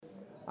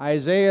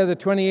Isaiah, the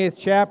 28th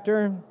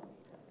chapter.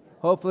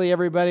 Hopefully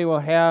everybody will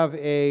have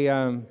a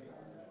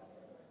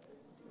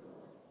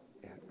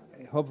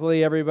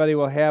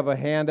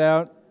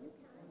handout.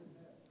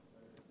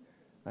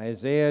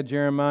 Isaiah,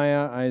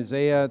 Jeremiah,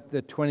 Isaiah,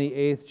 the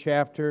 28th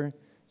chapter.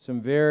 Some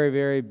very,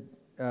 very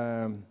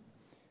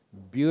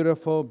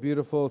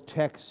beautiful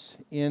texts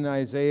in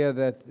Isaiah,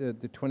 that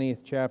the 20th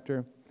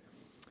chapter.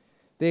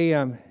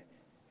 It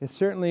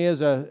certainly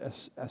is a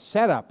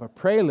setup, a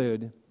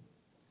prelude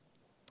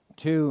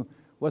to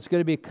what's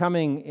going to be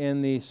coming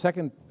in the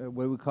second,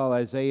 what we call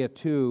Isaiah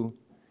 2,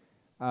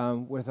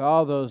 with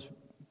all those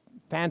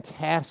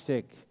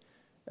fantastic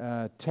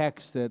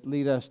texts that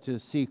lead us to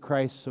see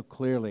Christ so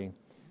clearly,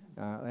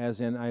 as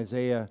in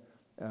Isaiah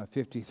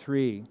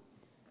 53,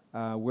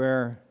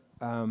 where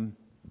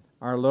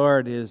our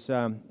Lord is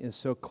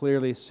so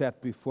clearly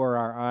set before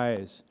our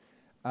eyes.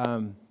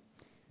 When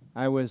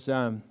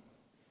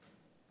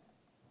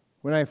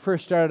I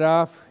first started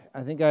off,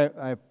 I think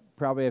I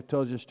probably have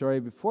told you a story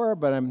before,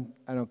 but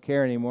I don't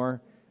care anymore.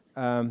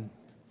 When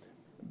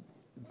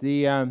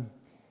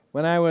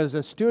I was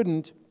a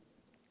student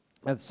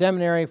at the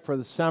seminary for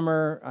the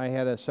summer, I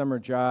had a summer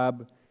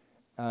job.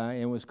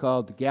 It was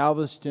called the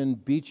Galveston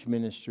Beach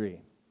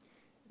Ministry.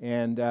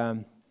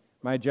 And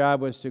my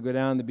job was to go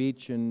down the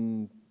beach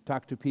and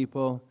talk to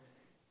people.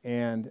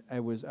 And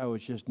I was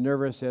just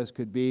nervous as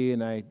could be,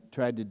 and I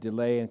tried to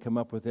delay and come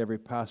up with every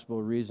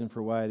possible reason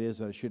for why it is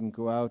that I shouldn't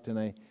go out. And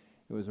it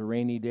was a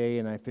rainy day,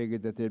 and I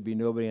figured that there'd be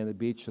nobody on the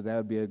beach, so that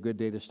would be a good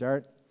day to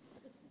start.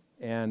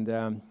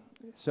 And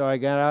so I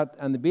got out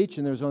on the beach,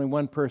 and there was only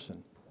one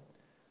person,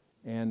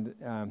 and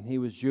he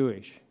was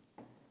Jewish.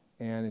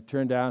 And it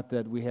turned out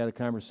that we had a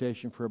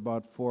conversation for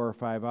about 4 or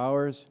 5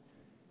 hours.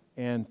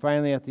 And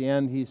finally, at the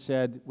end, he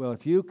said, well,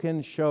 if you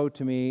can show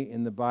to me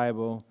in the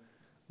Bible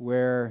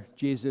where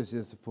Jesus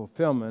is the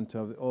fulfillment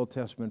of the Old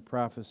Testament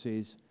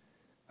prophecies,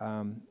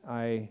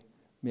 I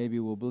maybe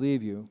will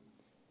believe you.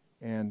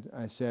 And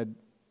I said,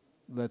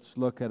 let's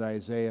look at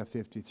Isaiah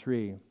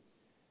 53.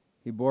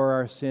 He bore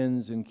our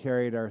sins and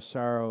carried our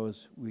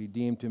sorrows. We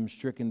deemed him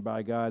stricken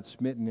by God,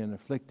 smitten and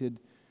afflicted.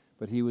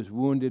 But he was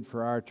wounded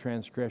for our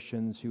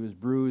transgressions. He was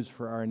bruised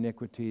for our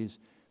iniquities.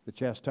 The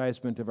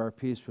chastisement of our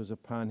peace was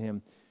upon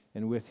him,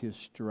 and with his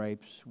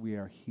stripes we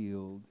are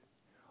healed.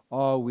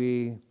 All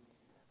we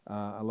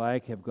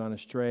alike have gone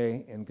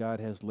astray, and God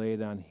has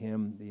laid on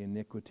him the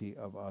iniquity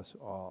of us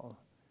all.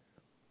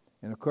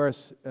 And of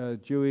course,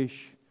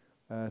 Jewish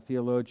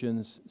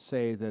theologians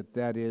say that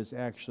that is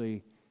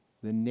actually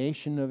the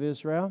nation of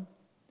Israel,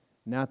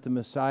 not the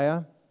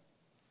Messiah,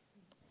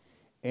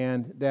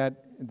 and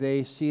that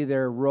they see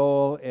their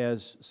role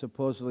as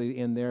supposedly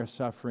in their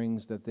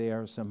sufferings that they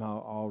are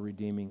somehow all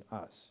redeeming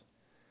us.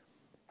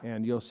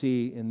 And you'll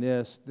see in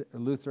this,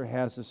 Luther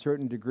has a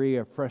certain degree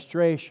of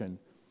frustration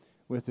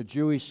with the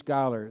Jewish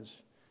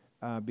scholars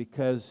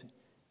because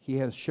he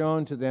has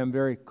shown to them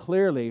very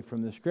clearly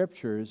from the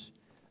Scriptures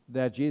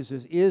that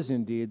Jesus is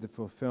indeed the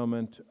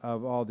fulfillment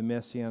of all the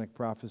messianic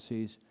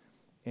prophecies,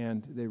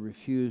 and they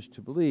refuse to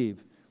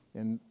believe.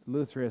 And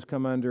Luther has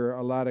come under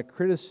a lot of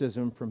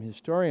criticism from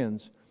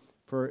historians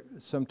for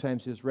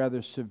sometimes his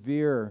rather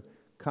severe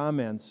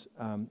comments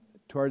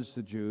towards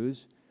the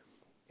Jews.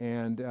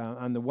 And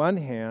on the one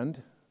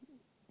hand,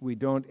 we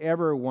don't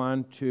ever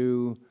want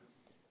to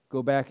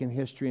go back in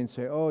history and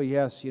say, oh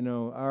yes, you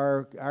know,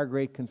 our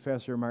great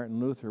confessor Martin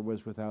Luther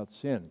was without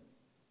sin.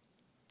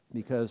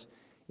 Because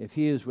if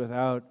he is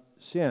without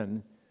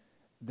sin,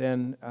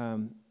 then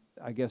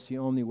I guess the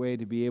only way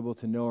to be able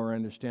to know or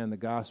understand the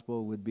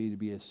gospel would be to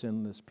be a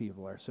sinless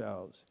people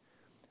ourselves.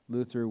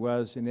 Luther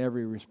was in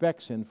every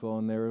respect sinful,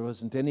 and there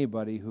wasn't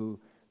anybody who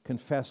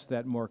confessed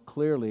that more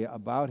clearly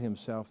about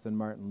himself than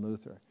Martin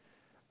Luther.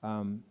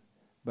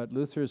 But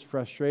Luther's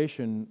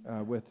frustration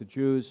with the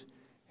Jews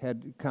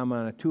had come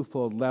on a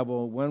twofold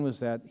level. One was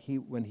that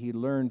when he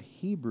learned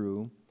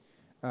Hebrew,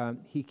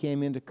 he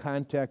came into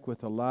contact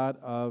with a lot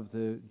of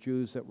the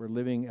Jews that were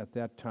living at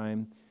that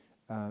time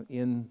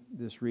in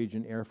this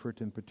region, Erfurt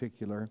in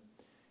particular,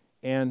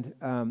 and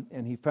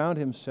he found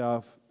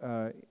himself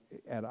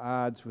at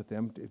odds with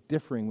them,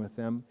 differing with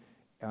them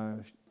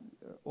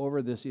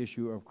over this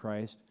issue of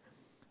Christ.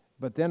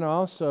 But then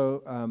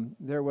also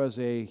there was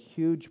a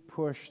huge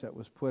push that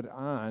was put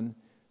on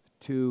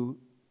to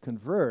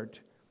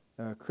convert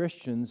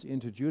Christians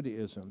into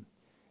Judaism.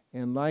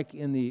 And like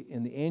in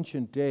the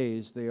ancient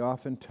days, they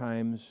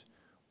oftentimes,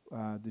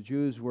 the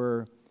Jews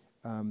were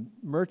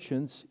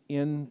merchants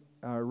in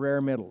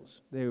rare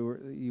metals.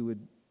 You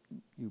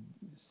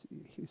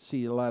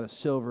see a lot of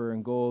silver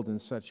and gold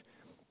and such.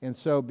 And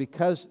so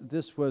because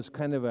this was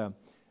kind of a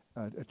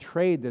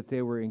trade that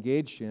they were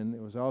engaged in,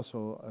 it was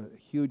also a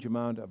huge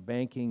amount of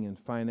banking and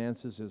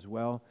finances as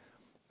well.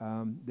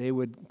 They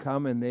would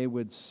come and they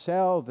would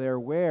sell their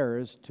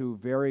wares to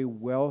very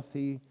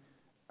wealthy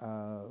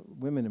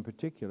women in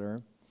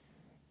particular.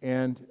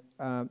 And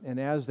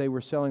as they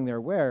were selling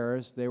their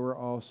wares, they were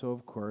also,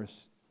 of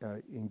course,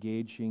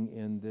 engaging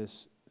in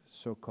this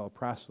so-called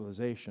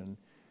proselytization.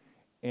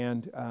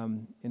 and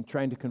in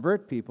trying to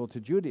convert people to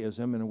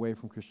Judaism and away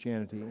from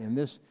Christianity. And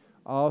this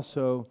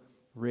also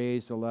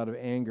raised a lot of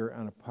anger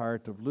on a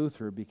part of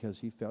Luther, because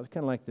he felt,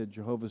 kind of like the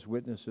Jehovah's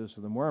Witnesses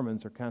or the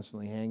Mormons are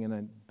constantly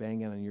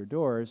banging on your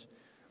doors,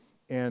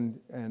 and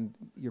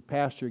your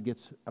pastor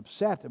gets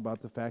upset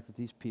about the fact that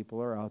these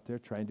people are out there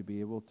trying to be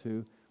able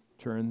to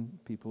turn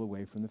people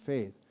away from the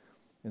faith.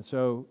 And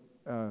so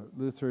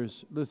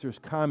Luther's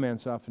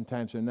comments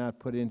oftentimes are not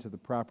put into the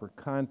proper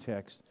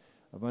context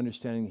of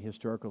understanding the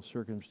historical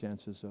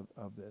circumstances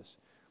of this.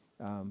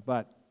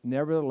 But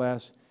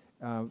nevertheless,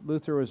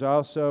 Luther was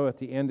also, at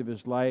the end of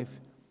his life,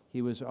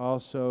 he was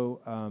also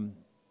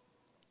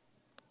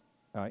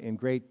in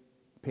great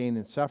pain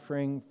and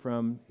suffering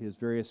from his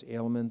various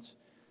ailments.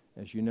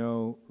 As you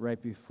know,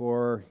 right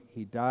before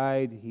he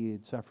died, he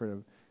had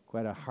suffered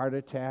quite a heart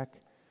attack,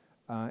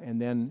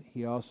 and then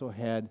he also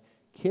had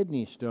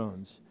kidney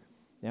stones.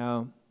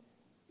 Now,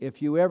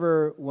 if you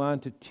ever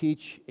want to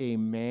teach a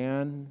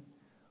man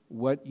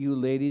what you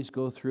ladies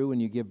go through when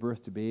you give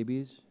birth to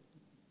babies,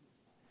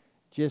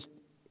 just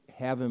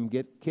have him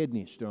get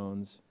kidney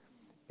stones,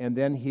 and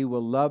then he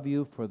will love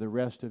you for the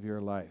rest of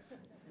your life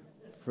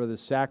for the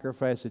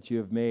sacrifice that you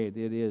have made.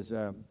 It is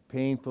a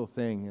painful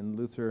thing, and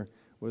Luther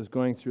was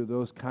going through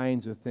those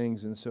kinds of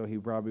things, and so he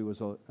probably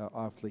was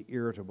awfully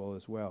irritable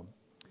as well.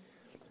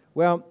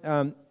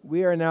 Well,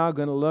 we are now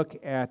going to look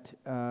at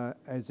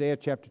Isaiah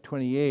chapter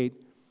 28.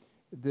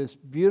 This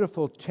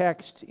beautiful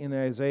text in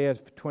Isaiah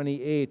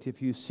 28,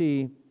 if you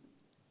see,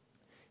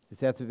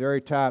 it's at the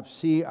very top.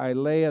 See, I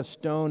lay a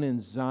stone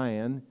in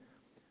Zion,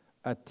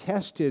 a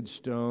tested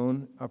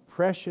stone, a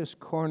precious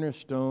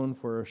cornerstone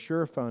for a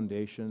sure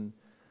foundation.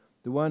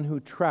 The one who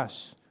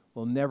trusts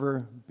will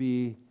never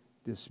be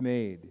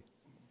dismayed.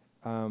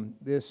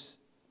 This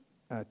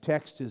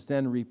text is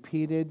then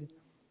repeated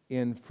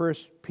in 1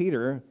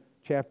 Peter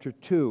chapter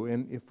 2.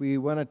 And if we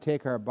want to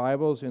take our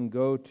Bibles and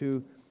go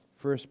to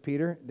 1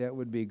 Peter, that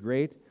would be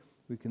great.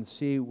 We can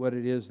see what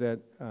it is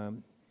that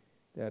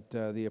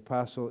the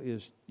apostle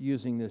is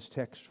using this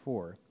text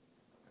for.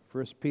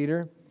 1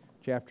 Peter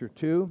chapter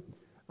 2.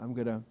 I'm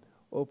going to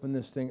open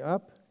this thing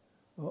up.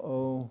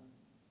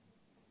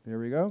 There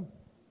we go.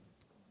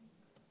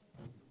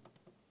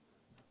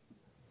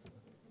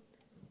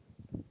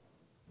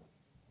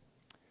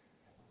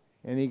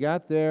 And he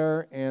got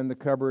there, and the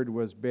cupboard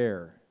was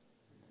bare.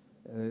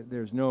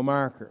 There's no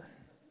marker.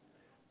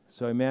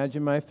 So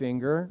imagine my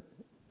finger.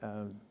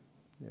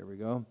 There we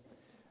go.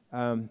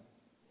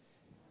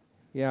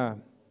 Yeah, a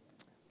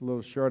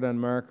little short on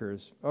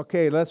markers.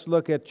 Okay, let's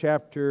look at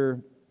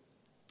chapter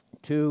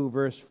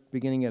 2,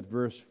 beginning at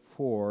verse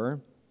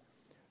 4.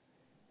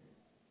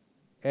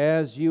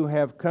 As you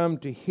have come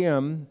to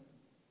him,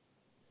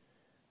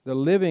 the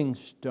living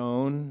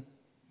stone,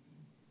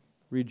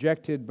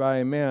 rejected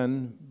by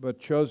men, but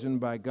chosen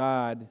by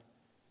God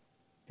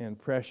and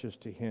precious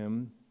to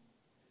him,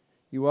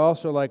 you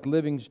also, like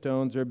living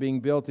stones, are being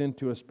built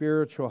into a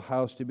spiritual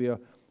house to be a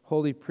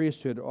holy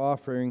priesthood,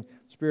 offering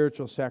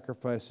spiritual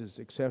sacrifices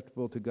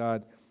acceptable to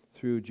God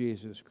through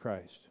Jesus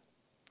Christ.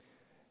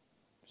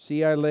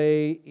 See, I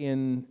lay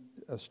in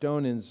a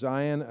stone in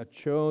Zion, a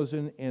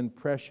chosen and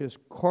precious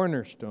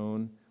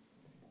cornerstone,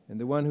 and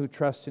the one who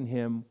trusts in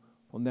him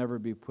will never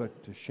be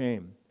put to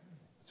shame.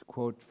 It's a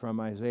quote from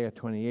Isaiah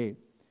 28.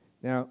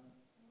 Now,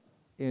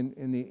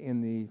 in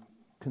the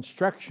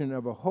construction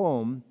of a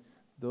home,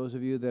 those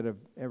of you that have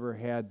ever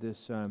had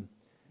this,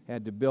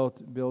 had to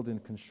build in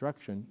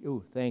construction,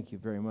 thank you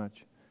very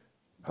much.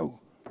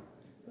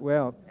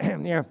 Well,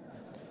 yeah,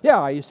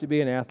 I used to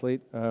be an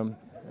athlete.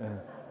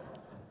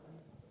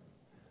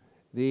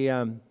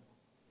 The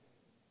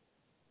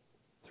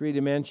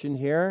 3D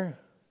here.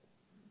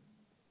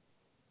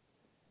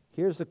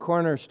 Here's the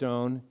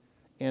cornerstone,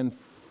 and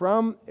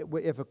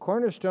if a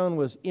cornerstone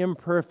was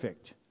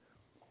imperfect,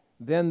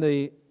 then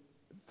the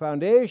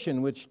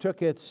foundation, which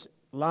took its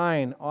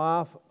line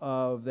off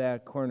of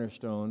that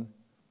cornerstone,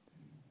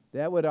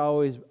 that would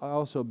always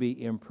also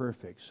be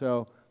imperfect.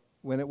 So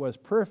when it was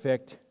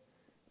perfect,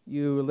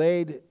 you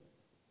laid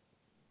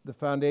the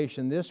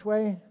foundation this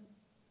way,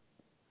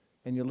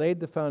 and you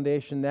laid the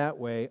foundation that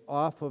way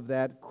off of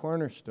that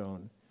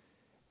cornerstone.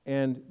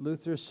 And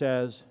Luther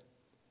says,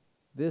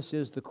 this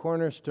is the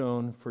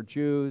cornerstone for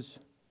Jews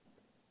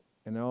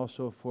and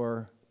also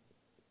for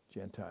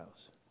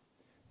Gentiles.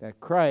 That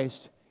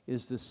Christ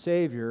is the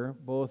Savior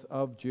both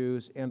of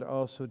Jews and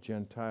also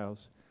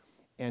Gentiles.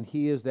 And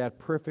he is that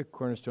perfect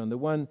cornerstone, the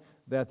one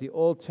that the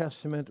Old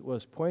Testament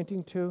was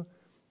pointing to,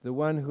 the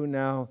one who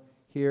now,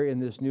 here in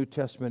this New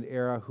Testament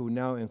era, who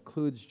now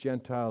includes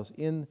Gentiles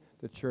in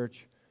the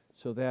church,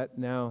 so that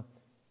now,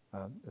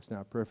 it's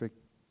not perfect,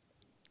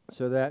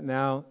 so that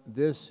now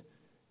this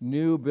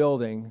new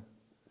building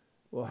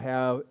will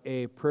have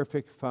a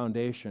perfect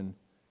foundation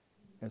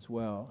as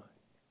well.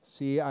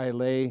 See, I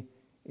lay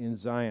in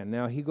Zion.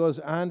 Now he goes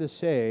on to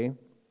say,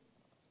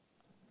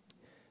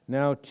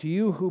 now to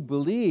you who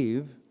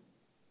believe,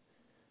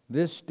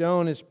 this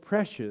stone is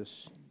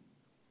precious,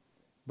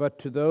 but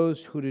to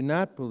those who do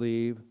not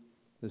believe,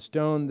 the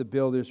stone the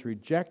builders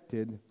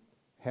rejected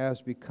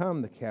has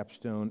become the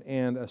capstone,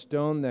 and a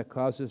stone that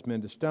causes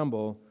men to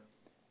stumble,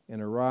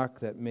 and a rock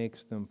that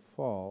makes them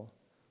fall.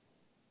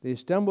 They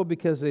stumble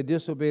because they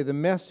disobey the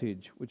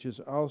message, which is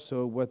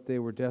also what they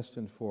were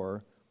destined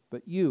for.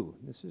 But you,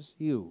 this is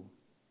you,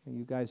 and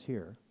you guys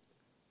here,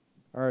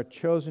 are a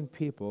chosen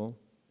people,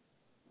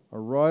 a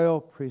royal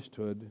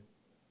priesthood,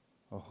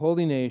 a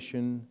holy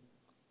nation,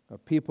 a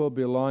people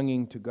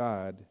belonging to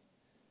God,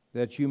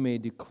 that you may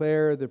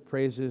declare the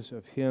praises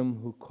of him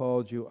who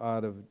called you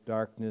out of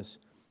darkness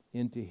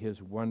into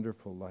his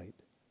wonderful light.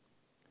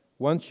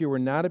 Once you were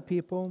not a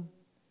people,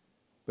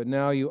 but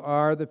now you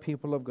are the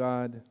people of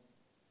God.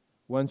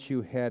 Once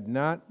you had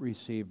not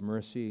received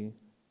mercy,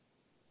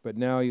 but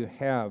now you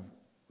have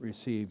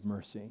received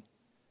mercy.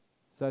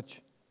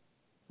 Such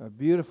a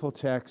beautiful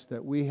text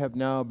that we have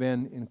now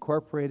been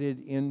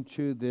incorporated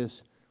into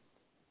this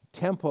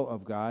temple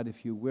of God,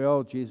 if you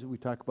will. Jesus, we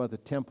talk about the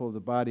temple of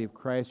the body of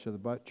Christ, or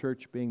the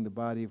church being the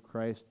body of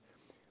Christ,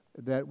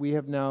 that we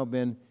have now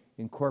been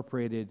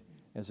incorporated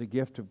as a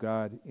gift of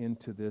God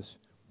into this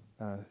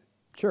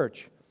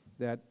church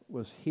that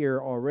was here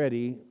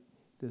already,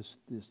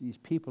 these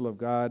people of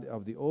God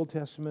of the Old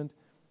Testament,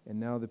 and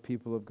now the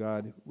people of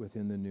God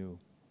within the New.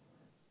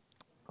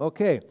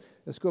 Okay,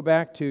 let's go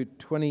back to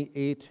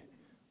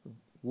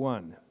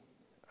 28:1.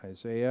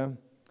 Isaiah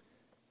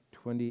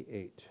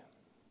 28.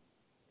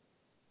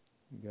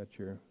 You got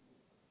your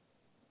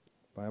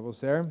Bibles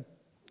there?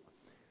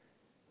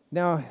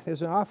 Now,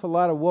 there's an awful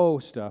lot of woe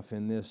stuff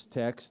in this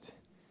text.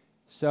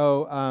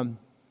 So,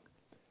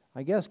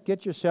 I guess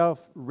get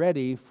yourself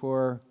ready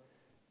for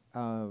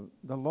the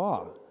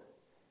law.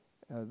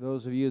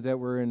 Those of you that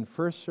were in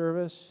first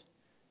service,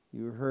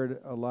 you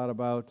heard a lot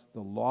about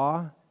the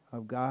law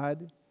of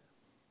God.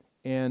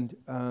 And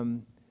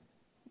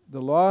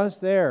the law is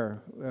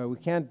there. We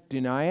can't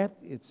deny it.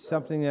 It's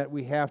something that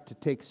we have to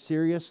take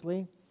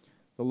seriously.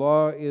 The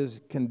law is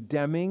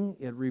condemning.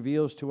 It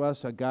reveals to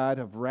us a God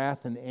of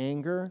wrath and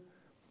anger,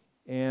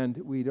 and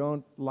we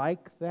don't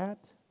like that.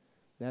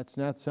 That's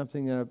not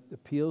something that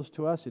appeals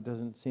to us. It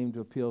doesn't seem to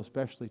appeal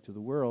especially to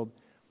the world,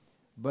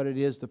 but it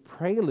is the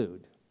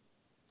prelude.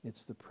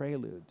 It's the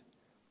prelude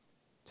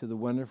to the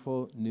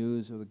wonderful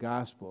news of the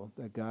gospel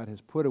that God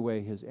has put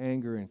away his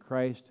anger in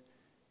Christ,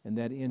 and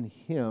that in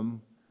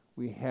him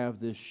we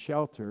have this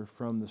shelter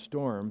from the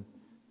storm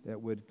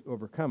that would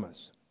overcome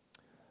us.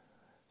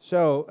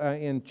 So,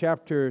 in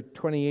chapter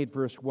 28,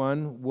 verse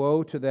 1,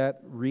 woe to that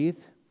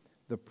wreath,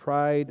 the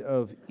pride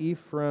of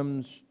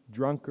Ephraim's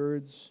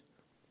drunkards,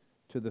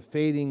 to the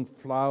fading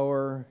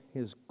flower,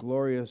 his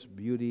glorious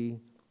beauty,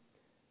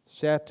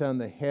 set on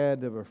the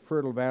head of a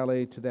fertile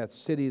valley, to that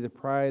city, the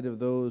pride of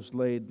those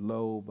laid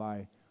low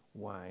by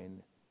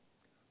wine.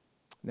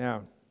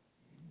 Now,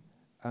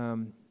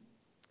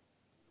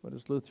 what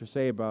does Luther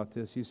say about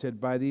this? He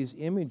said, by these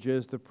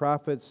images the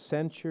prophet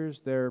censures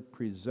their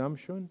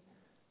presumption,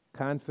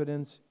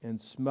 confidence,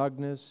 and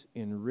smugness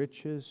in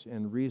riches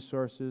and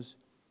resources,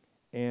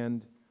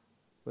 and,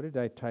 what did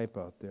I type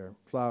out there?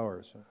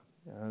 Flowers.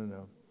 I don't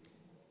know.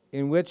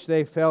 In which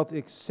they felt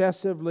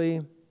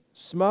excessively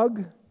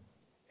smug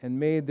and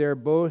made their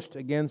boast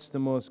against the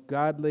most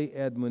godly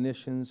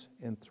admonitions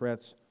and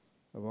threats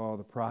of all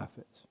the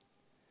prophets.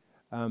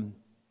 Now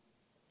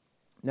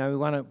we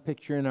want to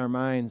picture in our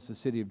minds the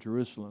city of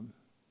Jerusalem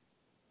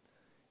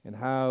and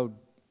how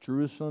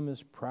Jerusalem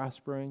is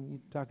prospering. You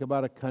talk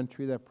about a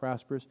country that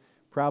prospers.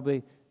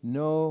 Probably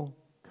no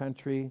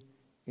country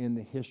in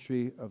the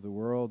history of the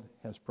world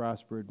has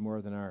prospered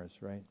more than ours,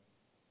 right?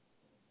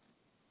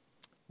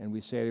 And we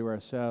say to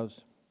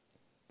ourselves,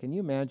 can you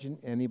imagine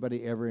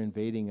anybody ever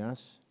invading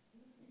us?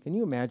 Can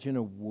you imagine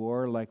a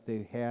war like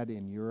they had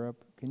in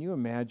Europe? Can you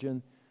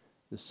imagine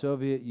the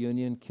Soviet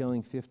Union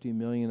killing 50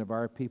 million of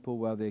our people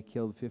while they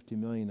killed 50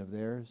 million of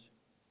theirs?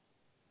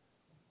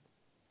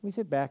 We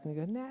sit back and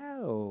go,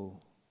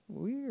 no,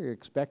 we're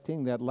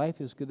expecting that life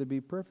is going to be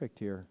perfect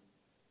here.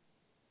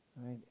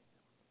 Right?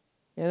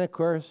 And of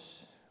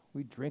course,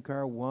 we drink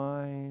our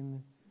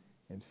wine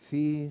and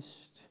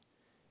feast.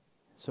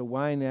 So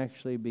wine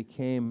actually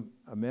became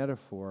a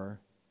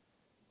metaphor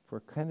for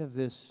kind of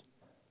this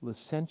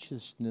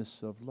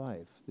licentiousness of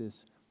life,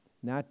 this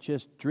not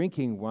just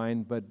drinking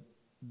wine, but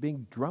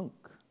being drunk.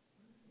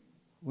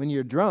 When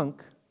you're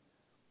drunk,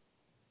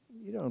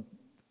 you don't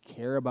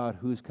care about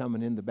who's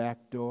coming in the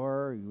back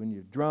door. When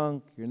you're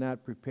drunk, you're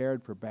not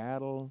prepared for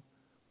battle.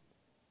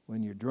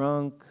 When you're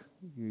drunk,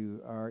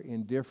 you are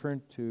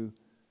indifferent to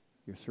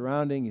your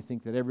surrounding. You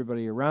think that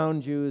everybody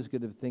around you is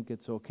going to think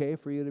it's okay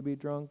for you to be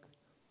drunk.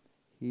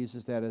 He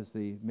uses that as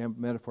the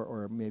metaphor,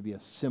 or maybe a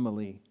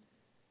simile,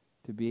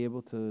 to be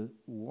able to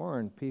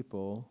warn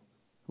people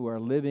who are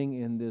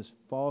living in this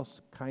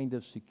false kind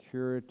of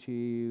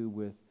security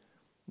with,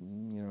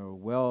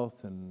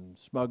 wealth and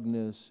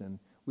smugness, and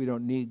we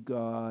don't need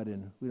God,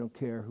 and we don't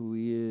care who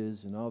he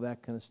is, and all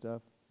that kind of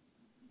stuff.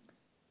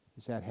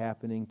 Is that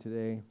happening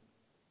today?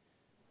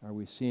 Are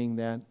we seeing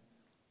that?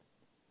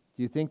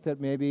 Do you think that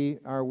maybe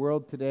our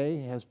world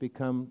today has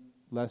become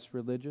less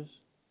religious?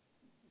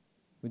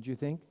 Would you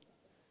think?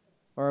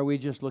 Or are we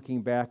just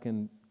looking back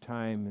and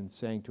time and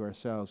saying to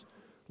ourselves,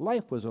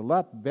 life was a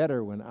lot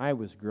better when I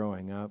was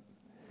growing up.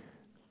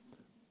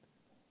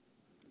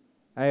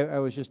 I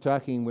was just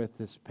talking with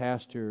this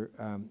pastor.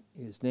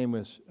 His name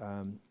was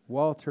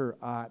Walter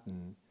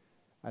Otten.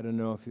 I don't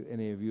know if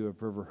any of you have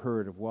ever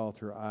heard of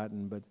Walter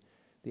Otten, but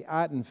the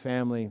Otten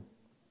family,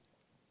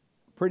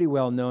 pretty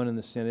well known in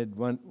the Synod.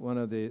 One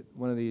of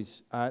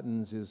these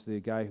Ottens is the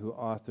guy who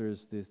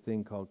authors the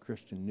thing called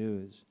Christian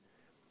News.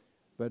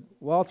 But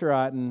Walter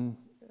Otten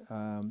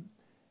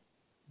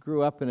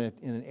grew up in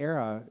an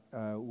era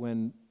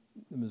when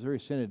the Missouri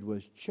Synod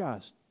was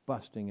just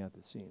busting at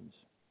the seams.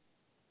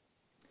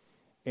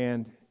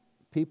 And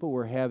people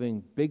were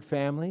having big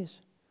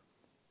families,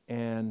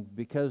 and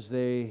because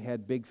they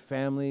had big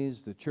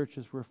families, the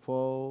churches were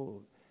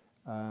full.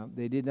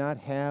 They did not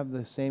have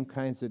the same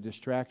kinds of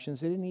distractions.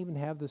 They didn't even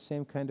have the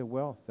same kind of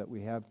wealth that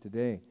we have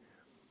today.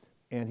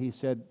 And he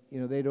said,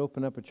 they'd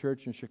open up a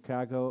church in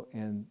Chicago,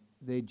 and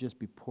they'd just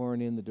be pouring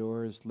in the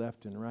doors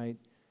left and right.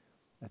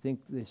 I think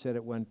they said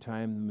at one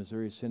time, the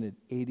Missouri Synod,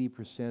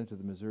 80% of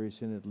the Missouri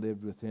Synod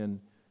lived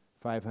within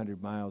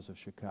 500 miles of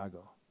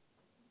Chicago.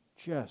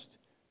 Just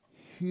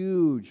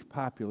huge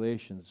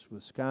populations: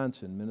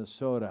 Wisconsin,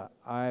 Minnesota,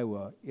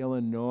 Iowa,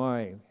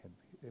 Illinois,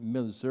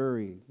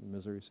 Missouri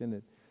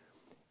Synod,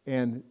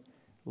 and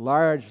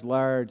large.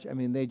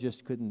 They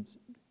just couldn't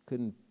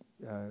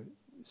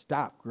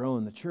stop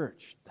growing the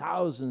church.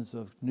 Thousands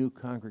of new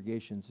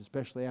congregations,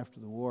 especially after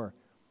the war.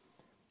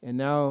 And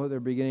now they're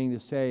beginning to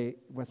say,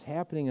 what's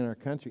happening in our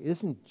country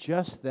isn't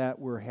just that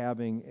we're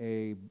having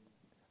a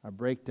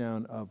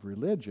breakdown of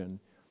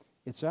religion.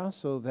 It's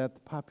also that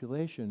the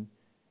population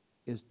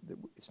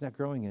it's not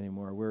growing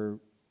anymore.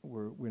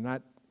 We're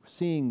not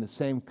seeing the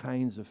same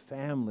kinds of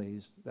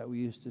families that we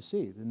used to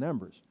see, the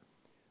numbers.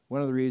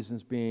 One of the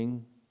reasons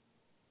being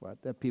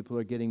that people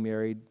are getting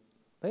married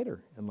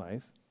later in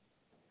life.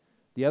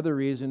 The other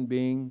reason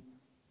being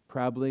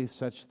probably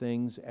such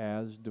things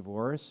as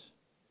divorce.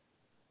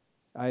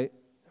 We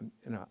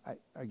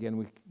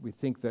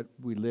think that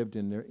we lived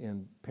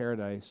in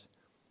paradise.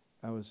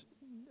 I was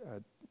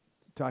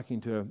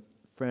talking to a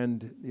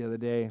friend the other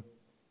day.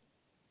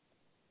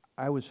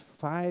 I was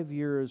 5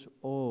 years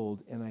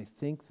old, and I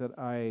think that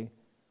I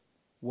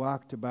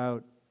walked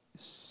about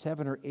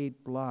 7 or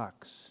 8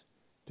 blocks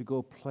to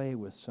go play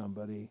with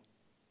somebody,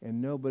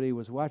 and nobody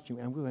was watching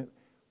me. I'm going,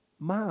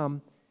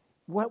 Mom,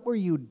 what were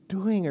you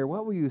doing, or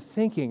what were you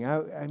thinking?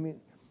 I mean,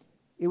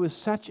 it was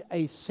such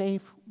a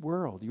safe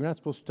world. You're not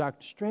supposed to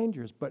talk to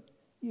strangers, but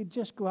you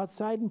just go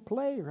outside and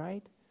play,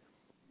 right?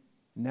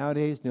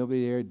 Nowadays,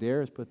 nobody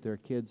dares put their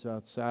kids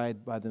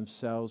outside by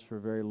themselves for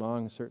very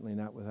long, certainly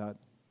not without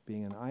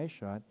being an eye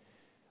shot.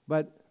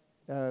 But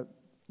the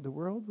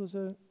world was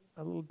a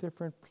little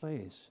different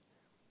place.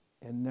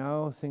 And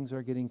now things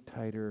are getting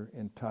tighter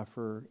and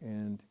tougher,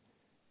 and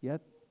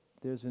yet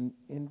there's an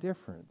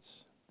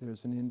indifference.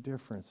 There's an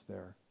indifference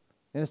there.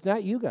 And it's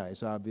not you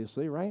guys,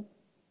 obviously, right?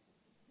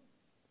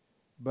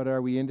 But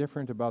are we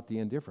indifferent about the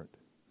indifferent?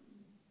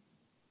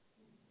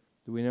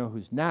 Do we know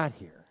who's not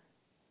here?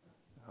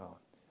 Oh,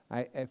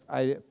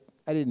 I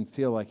didn't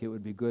feel like it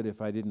would be good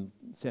if I didn't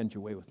send you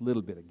away with a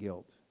little bit of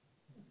guilt.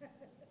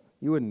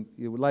 Your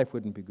life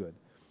wouldn't be good.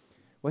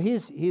 Well,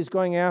 he's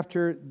going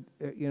after,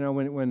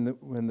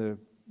 when the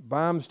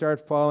bombs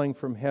start falling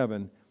from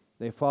heaven,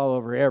 they fall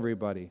over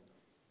everybody.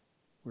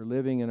 We're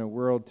living in a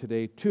world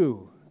today,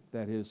 too,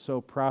 that is so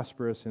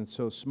prosperous and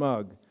so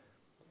smug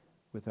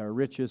with our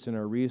riches and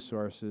our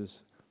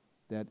resources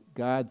that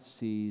God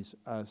sees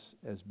us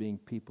as being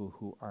people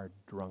who are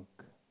drunk.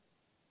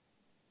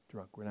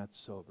 We're not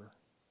sober.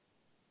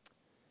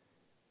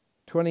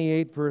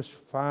 28 verse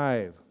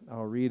 5,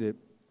 I'll read it.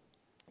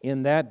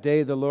 In that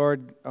day the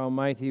Lord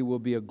Almighty will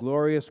be a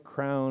glorious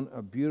crown,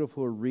 a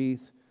beautiful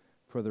wreath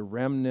for the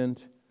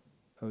remnant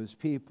of His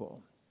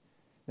people.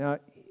 Now,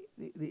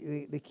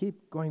 they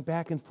keep going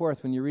back and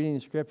forth when you're reading the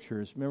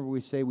Scriptures. Remember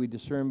we say we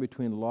discern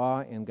between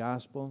law and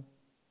gospel?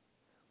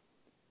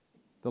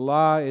 The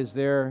law is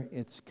there,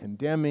 it's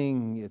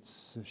condemning,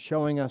 it's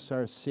showing us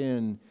our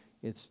sin,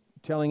 it's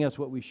telling us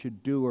what we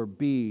should do or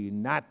be,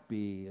 not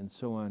be, and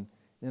so on.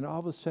 And all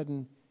of a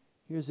sudden,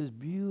 here's this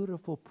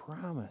beautiful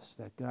promise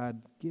that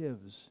God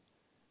gives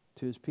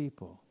to His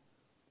people.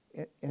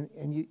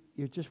 And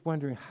you're just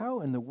wondering,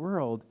 how in the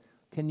world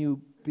can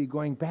you be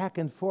going back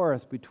and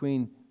forth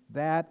between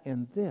that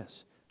and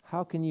this?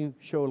 How can you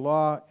show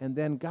law and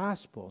then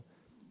gospel?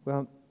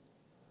 Well,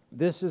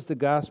 this is the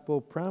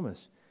gospel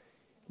promise.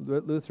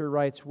 Luther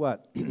writes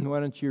what? Why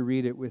don't you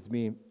read it with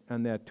me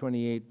on that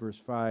 28 verse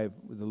 5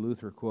 with the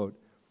Luther quote.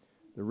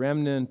 The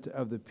remnant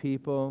of the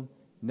people,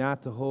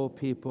 not the whole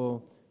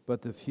people,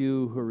 but the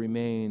few who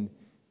remained,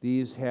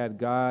 these had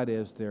God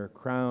as their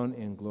crown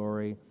and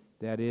glory.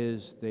 That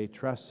is, they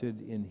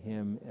trusted in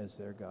Him as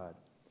their God.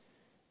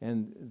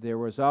 And there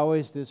was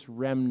always this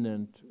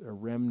remnant, a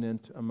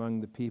remnant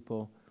among the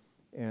people.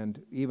 And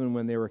even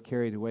when they were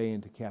carried away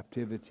into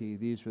captivity,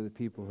 these were the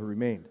people who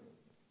remained.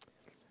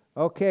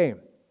 Okay.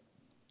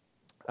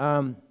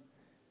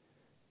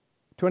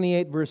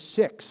 28 verse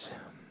 6.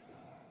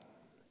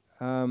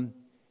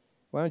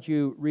 Why don't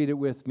you read it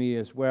with me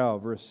as well,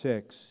 verse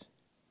 6.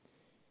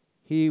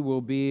 He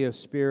will be a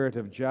spirit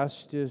of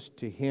justice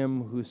to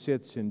him who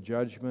sits in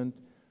judgment,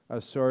 a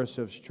source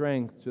of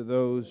strength to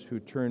those who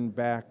turn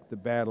back the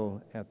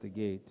battle at the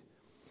gate.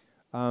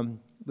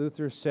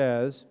 Luther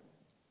says,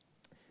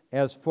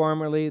 as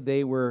formerly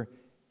they were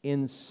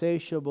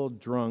insatiable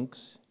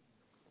drunks,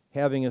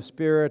 having a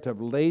spirit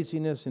of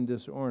laziness and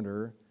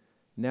disorder,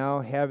 now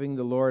having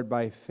the Lord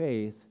by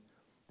faith,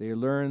 they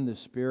learn the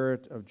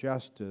spirit of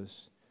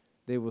justice.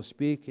 They will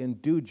speak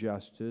and do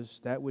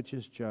justice, that which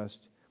is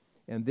just,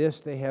 and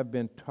this they have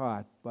been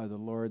taught by the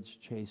Lord's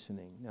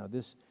chastening. Now,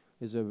 this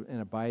is an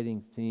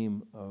abiding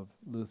theme of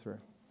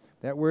Luther.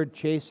 That word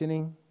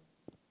chastening,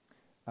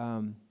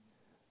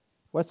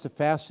 what's the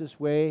fastest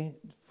way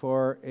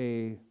for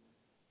a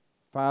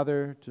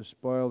father to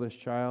spoil his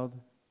child?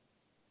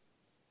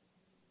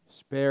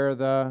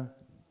 Spare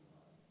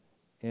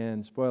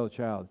and spoil the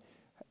child.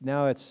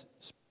 Now it's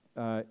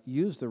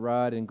use the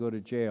rod and go to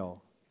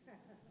jail.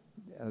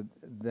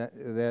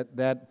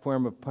 That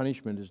form of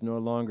punishment is no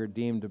longer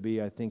deemed to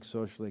be, I think,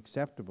 socially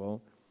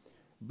acceptable.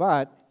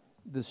 But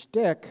the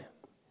stick,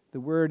 the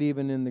word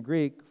even in the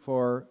Greek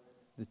for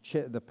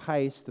the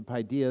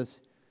paideia,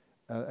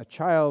 a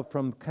child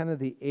from kind of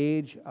the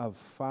age of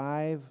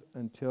 5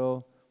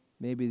 until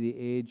maybe the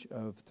age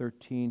of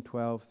 13,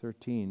 12,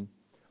 13,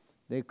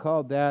 they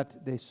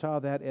saw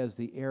that as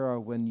the era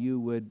when you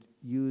would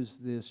use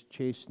this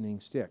chastening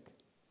stick.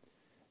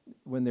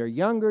 When they're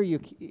younger,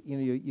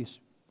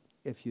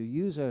 if you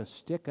use a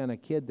stick on a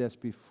kid that's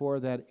before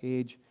that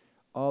age,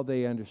 all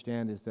they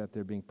understand is that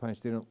they're being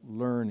punished. They don't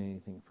learn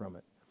anything from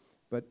it.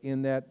 But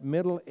in that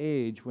middle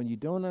age, when you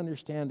don't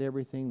understand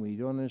everything, when you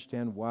don't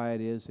understand why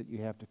it is that you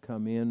have to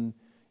come in,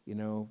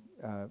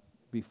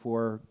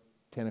 before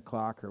 10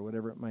 o'clock or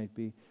whatever it might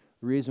be,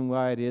 the reason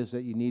why it is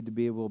that you need to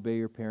be able to obey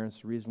your parents,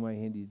 the reason why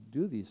you need to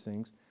do these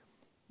things,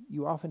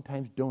 you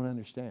oftentimes don't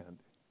understand.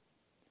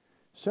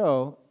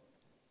 So,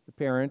 the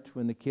parent,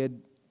 when the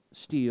kid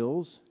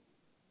steals,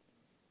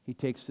 he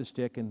takes the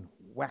stick and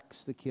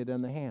whacks the kid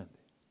on the hand.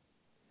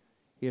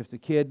 If the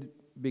kid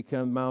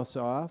becomes mouths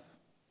off,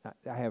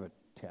 I have a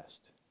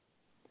test.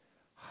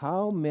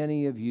 How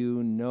many of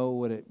you know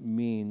what it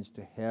means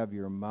to have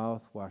your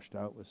mouth washed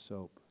out with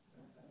soap?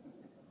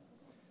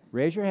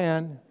 Raise your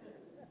hand.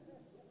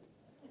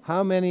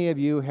 How many of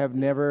you have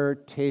never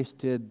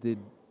tasted the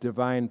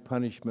divine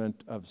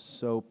punishment of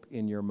soap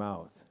in your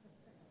mouth?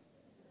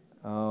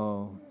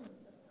 Oh,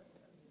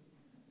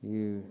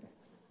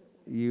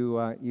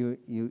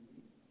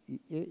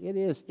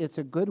 it's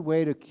a good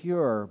way to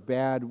cure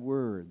bad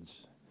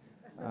words.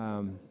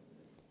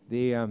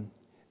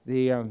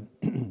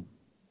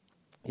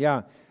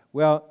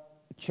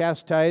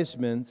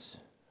 Chastisements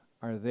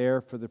are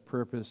there for the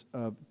purpose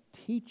of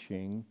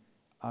teaching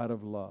out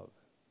of love.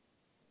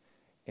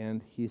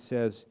 And he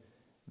says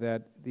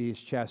that these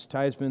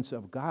chastisements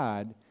of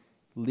God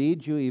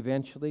lead you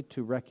eventually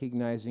to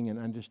recognizing and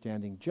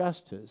understanding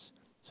justice,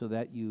 so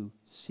that you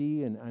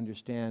see and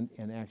understand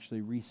and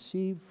actually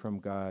receive from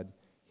God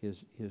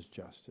his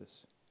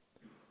justice.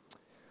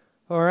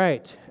 All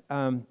right.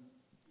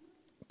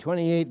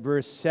 28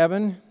 verse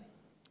 7,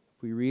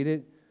 if we read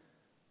it.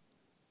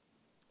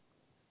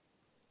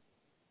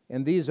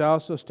 And these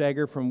also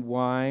stagger from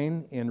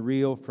wine and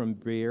reel from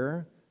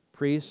beer.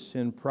 Priests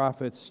and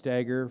prophets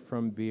stagger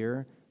from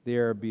beer. They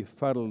are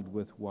befuddled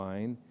with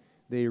wine.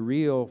 They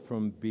reel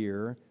from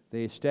beer.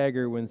 They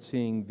stagger when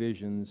seeing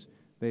visions.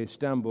 They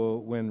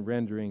stumble when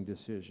rendering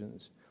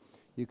decisions.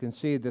 You can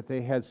see that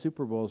they had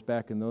Super Bowls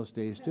back in those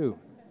days too.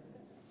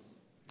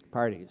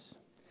 Parties.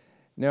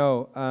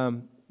 No,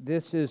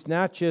 this is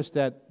not just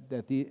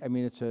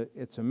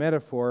it's a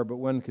metaphor, but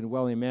one can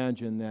well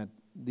imagine that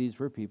these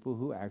were people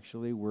who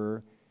actually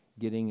were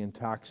getting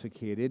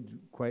intoxicated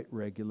quite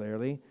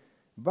regularly.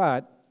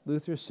 But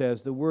Luther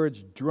says the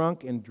words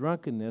drunk and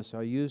drunkenness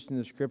are used in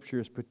the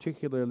Scriptures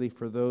particularly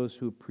for those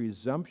who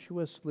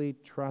presumptuously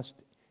trust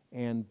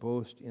and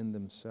boast in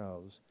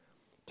themselves,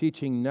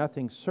 teaching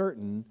nothing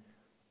certain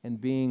and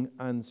being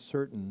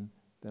uncertain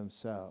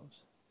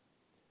themselves.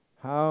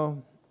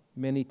 How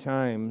many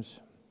times,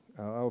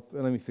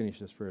 let me finish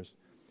this first.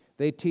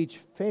 They teach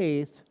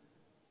faith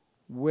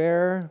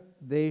where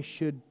they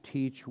should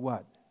teach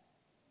what?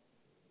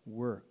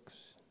 Works.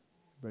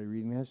 Everybody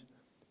reading this?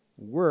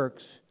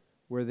 Works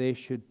where they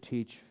should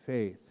teach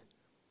faith.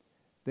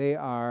 They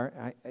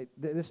are,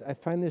 I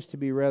find this to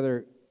be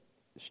rather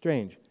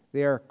strange.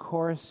 They are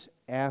coarse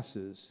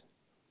asses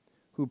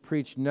who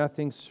preach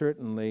nothing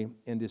certainly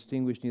and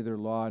distinguish neither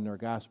law nor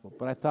gospel.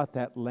 But I thought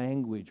that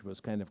language was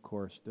kind of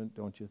coarse,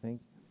 don't you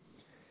think?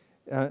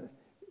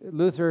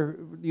 Luther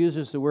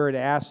uses the word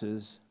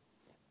asses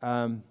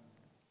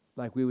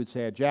like we would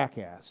say a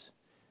jackass.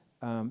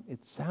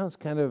 It sounds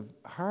kind of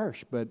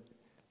harsh, but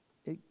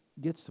it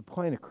gets the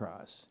point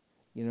across.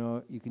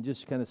 You can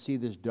just kind of see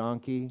this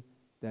donkey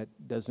that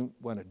doesn't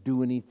want to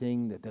do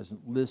anything, that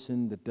doesn't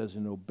listen, that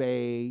doesn't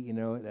obey,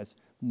 that's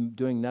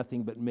doing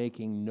nothing but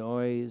making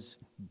noise,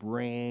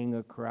 braying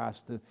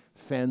across the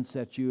fence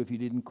at you if you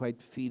didn't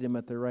quite feed him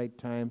at the right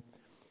time.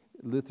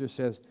 Luther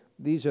says,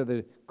 these are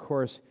the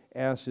coarse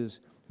asses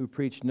who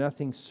preach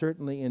nothing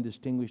certainly and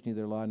distinguish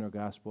neither law nor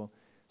gospel.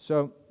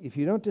 So if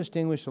you don't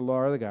distinguish the law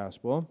or the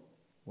gospel,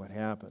 what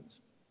happens?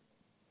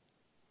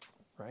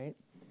 Right?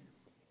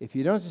 If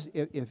you don't,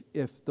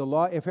 if the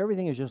law, if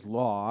everything is just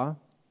law,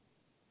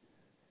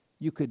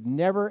 you could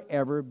never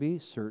ever be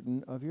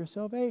certain of your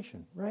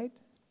salvation, right?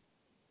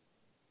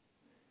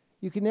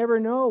 You can never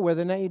know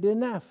whether or not you did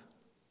enough.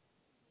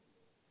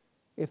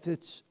 If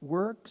it's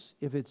works,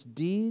 if it's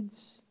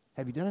deeds,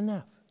 have you done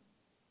enough?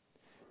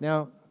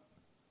 Now,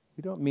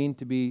 we don't mean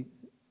to be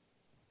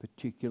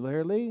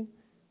particularly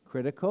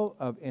critical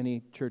of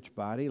any church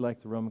body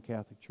like the Roman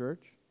Catholic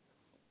Church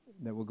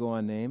that will go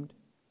unnamed.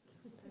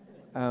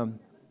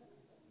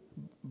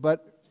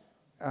 But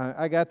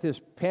I got this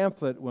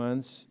pamphlet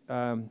once.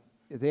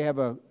 They have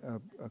a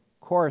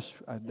course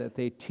that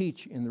they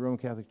teach in the Roman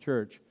Catholic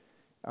Church,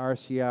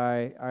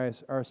 RCAI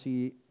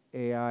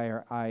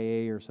or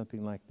IA or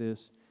something like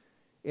this.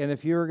 And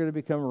if you were going to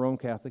become a Roman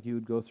Catholic, you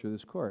would go through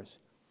this course.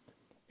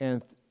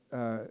 And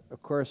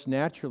of course,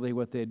 naturally,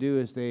 what they do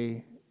is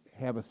they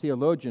have a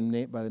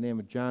theologian by the name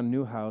of John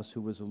Newhouse,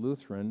 who was a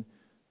Lutheran,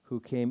 who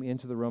came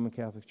into the Roman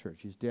Catholic Church.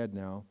 He's dead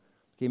now.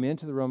 Came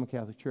into the Roman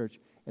Catholic Church,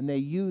 and they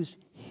use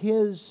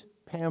his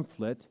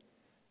pamphlet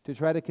to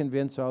try to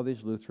convince all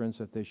these Lutherans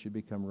that they should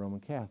become Roman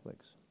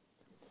Catholics.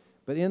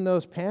 But in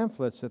those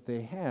pamphlets that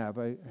they have,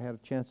 I had a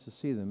chance to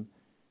see them,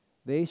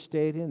 they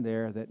state in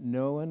there that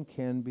no one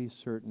can be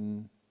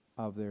certain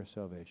of their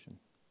salvation.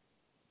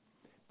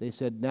 They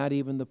said not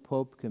even the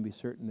Pope can be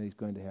certain that he's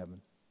going to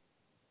heaven.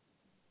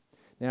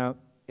 Now,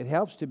 it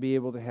helps to be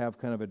able to have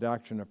kind of a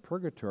doctrine of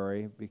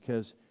purgatory,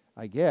 because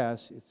I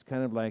guess it's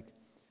kind of like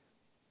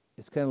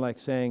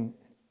saying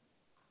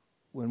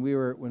when we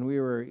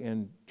were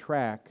in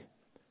track,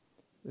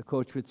 the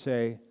coach would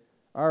say,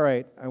 all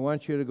right, I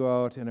want you to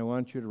go out and I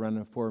want you to run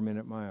a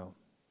 4-minute mile.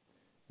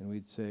 And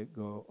we'd say,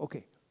 go,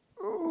 okay.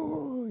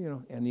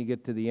 Oh, and you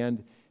get to the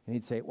end and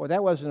he'd say, well,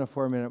 that wasn't a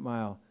 4-minute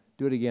mile.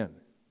 Do it again.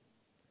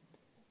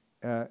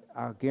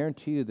 I'll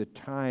guarantee you the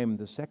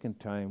second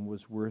time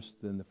was worse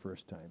than the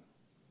first time.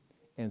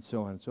 And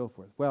so on and so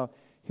forth. Well,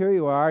 here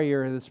you are,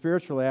 you're the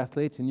spiritual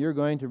athlete, and you're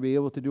going to be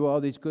able to do all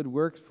these good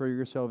works for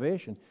your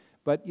salvation.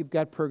 But you've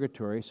got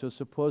purgatory, so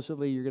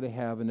supposedly you're going to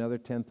have another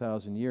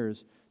 10,000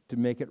 years to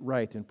make it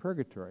right in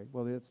purgatory.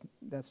 Well,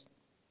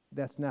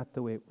 that's not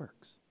the way it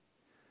works.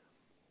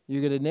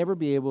 You're going to never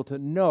be able to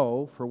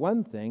know, for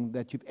one thing,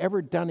 that you've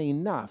ever done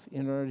enough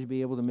in order to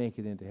be able to make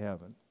it into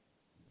heaven.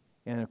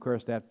 And, of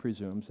course, that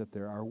presumes that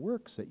there are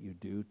works that you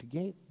do to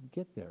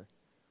get there.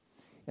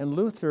 And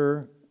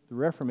Luther, the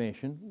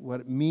Reformation,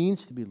 what it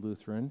means to be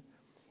Lutheran,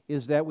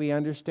 is that we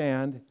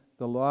understand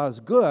the law is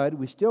good.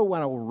 We still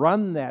want to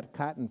run that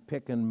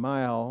cotton-picking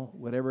mile,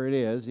 whatever it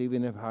is,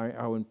 even if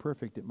how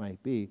imperfect it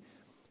might be.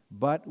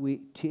 But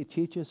it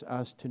teaches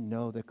us to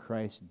know that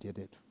Christ did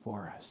it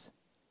for us.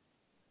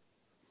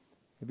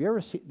 Did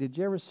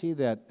you ever see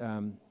that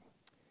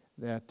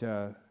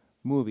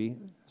movie?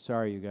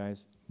 Sorry, you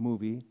guys,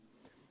 movie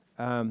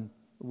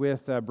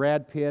with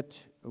Brad Pitt,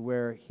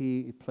 where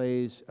he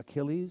plays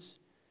Achilles.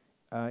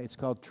 It's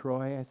called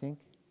Troy, I think.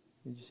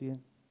 Did you see it?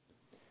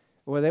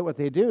 Well, what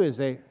they do is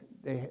they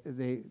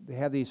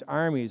have these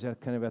armies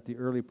at kind of at the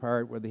early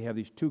part where they have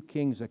these two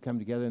kings that come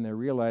together, and they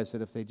realize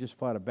that if they just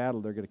fought a battle,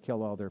 they're going to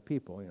kill all their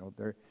people.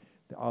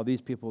 All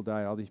these people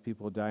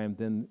die, and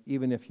then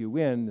even if you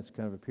win, it's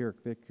kind of a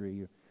Pyrrhic victory.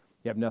 You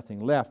have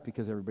nothing left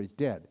because everybody's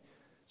dead.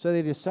 So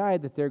they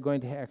decide that they're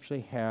going to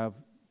actually have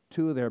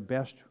two of their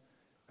best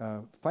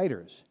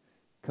fighters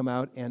come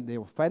out, and they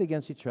will fight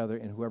against each other,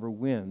 and whoever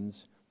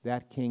wins,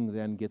 that king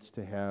then gets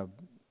to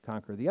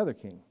conquer the other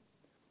king.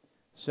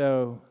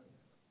 So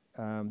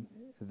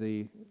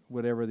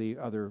whatever the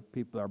other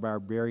people, our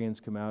barbarians,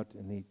 come out,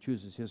 and he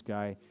chooses his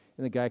guy,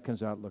 and the guy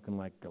comes out looking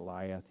like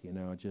Goliath,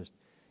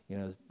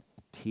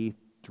 teeth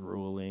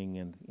drooling,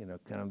 and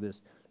kind of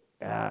this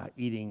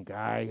eating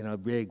guy,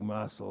 big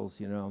muscles,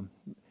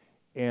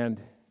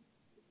 and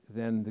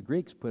then the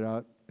Greeks put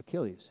out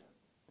Achilles,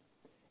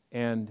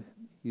 and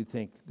you'd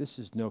think this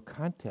is no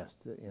contest,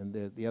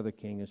 and the other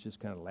king is just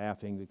kind of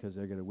laughing because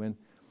they're going to win,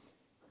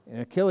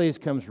 and Achilles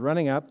comes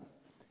running up,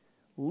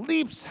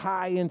 leaps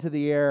high into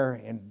the air,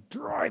 and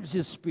drives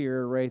his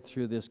spear right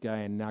through this guy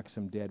and knocks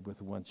him dead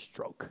with one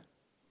stroke.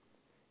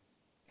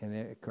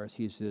 And of course,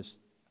 he's this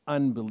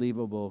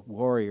unbelievable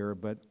warrior,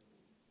 but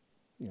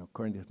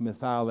according to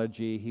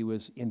mythology, he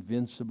was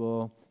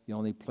invincible. The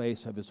only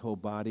place of his whole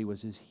body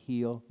was his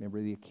heel.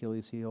 Remember the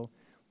Achilles heel?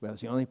 Well, it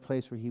was the only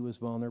place where he was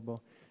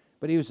vulnerable.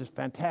 But he was this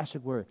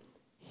fantastic warrior.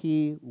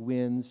 He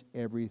wins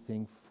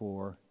everything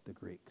for the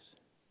Greeks.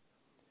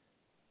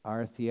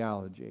 Our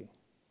theology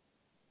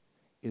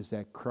is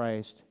that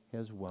Christ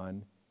has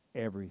won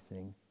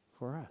everything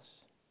for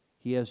us.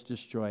 He has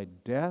destroyed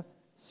death,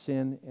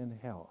 sin, and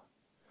hell.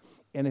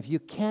 And if you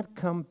can't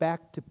come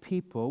back to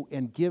people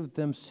and give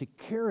them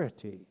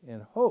security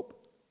and hope,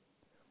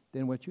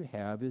 then what you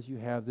have is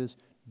this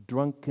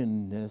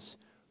drunkenness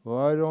Well,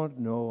 I don't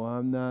know.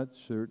 I'm not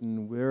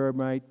certain where it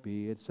might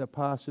be. It's a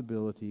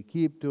possibility.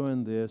 Keep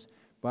doing this.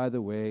 By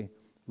the way,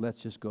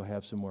 let's just go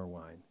have some more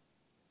wine.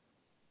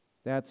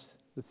 That's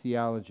the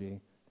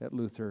theology that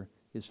Luther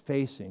is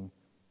facing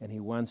and he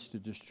wants to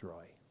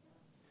destroy.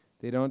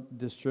 They don't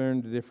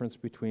discern the difference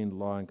between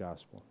law and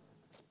gospel.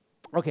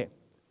 Okay,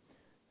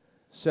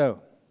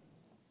 so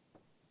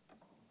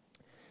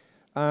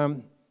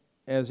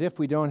as if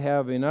we don't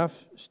have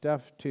enough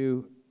stuff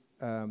to,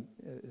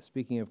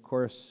 speaking of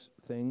coarse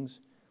things,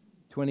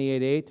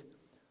 28:8,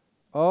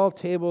 all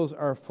tables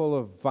are full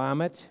of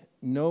vomit,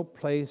 no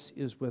place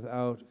is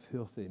without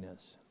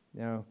filthiness.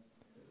 Now,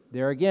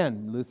 there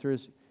again,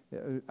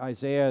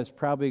 Isaiah is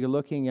probably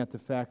looking at the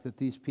fact that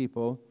these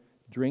people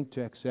drink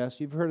to excess.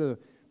 You've heard of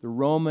the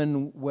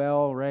Roman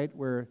well, right,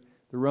 where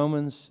the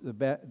Romans,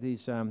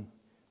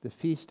 the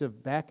feast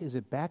of Bacchus,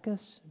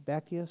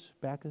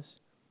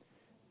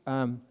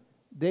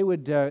 they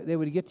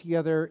would get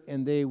together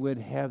and they would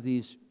have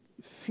these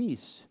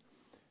feasts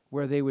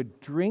where they would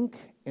drink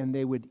and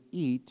they would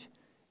eat,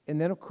 and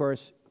then of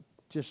course,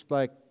 just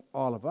like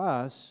all of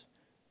us,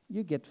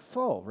 you get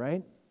full,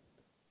 right?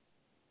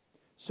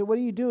 So what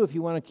do you do if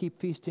you want to keep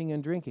feasting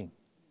and drinking?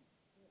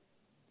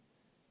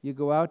 You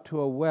go out to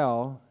a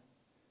well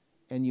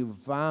and you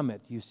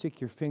vomit. You stick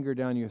your finger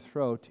down your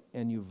throat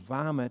and you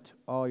vomit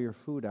all your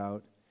food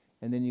out,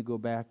 and then you go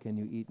back and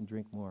you eat and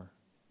drink more.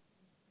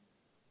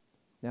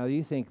 Now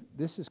you think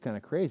this is kind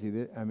of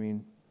crazy. I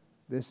mean,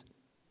 this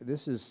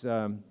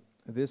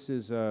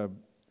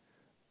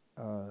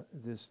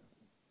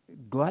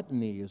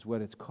gluttony is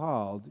what it's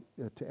called,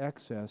 to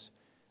excess.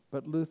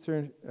 But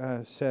Luther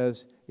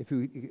says,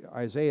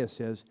 Isaiah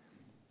says,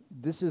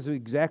 this is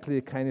exactly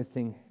the kind of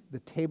thing. The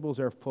tables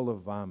are full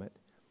of vomit.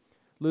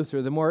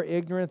 Luther, the more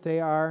ignorant they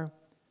are,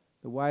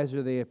 the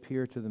wiser they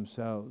appear to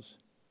themselves.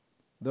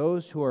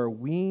 Those who are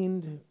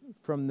weaned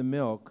from the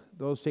milk,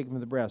 those taken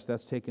from the breast,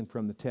 that's taken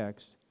from the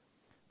text.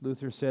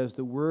 Luther says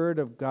the word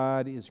of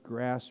God is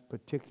grasped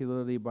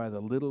particularly by the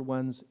little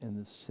ones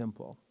and the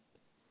simple.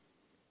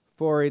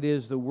 For it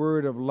is the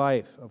word of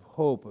life, of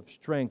hope, of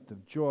strength,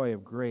 of joy,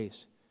 of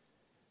grace.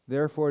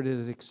 Therefore it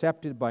is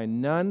accepted by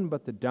none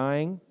but the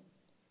dying,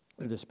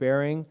 the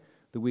despairing,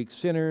 the weak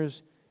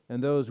sinners,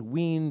 and those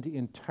weaned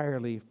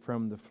entirely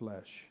from the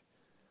flesh.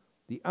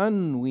 The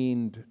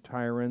unweaned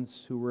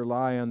tyrants who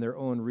rely on their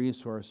own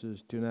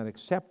resources do not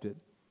accept it,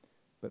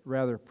 but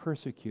rather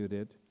persecute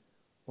it.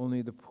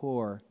 Only the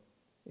poor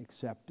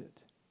accept it.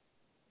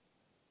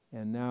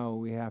 And now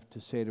we have to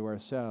say to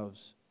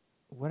ourselves,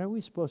 what are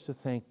we supposed to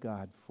thank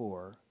God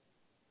for?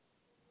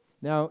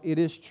 Now, it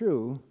is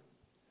true,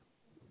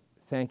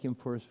 thank Him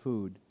for His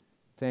food,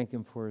 thank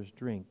Him for His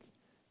drink,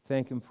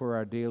 thank Him for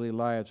our daily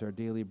lives, our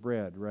daily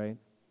bread, right?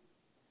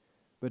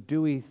 But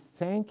do we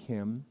thank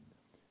Him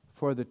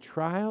for the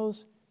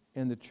trials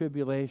and the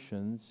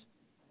tribulations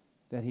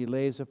that He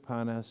lays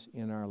upon us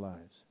in our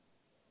lives?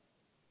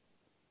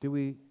 Do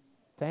we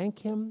thank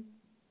Him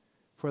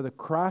for the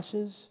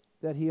crosses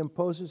that He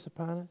imposes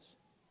upon us?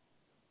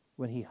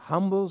 When He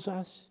humbles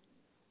us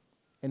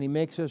and He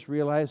makes us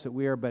realize that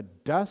we are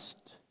but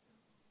dust?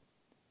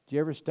 Do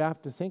you ever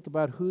stop to think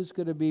about who's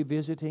going to be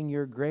visiting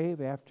your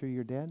grave after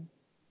you're dead?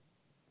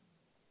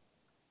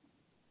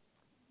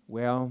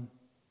 Well,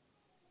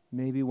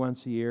 maybe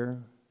once a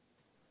year,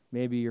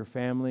 maybe your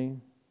family,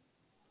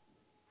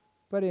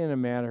 but in a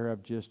matter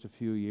of just a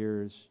few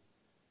years,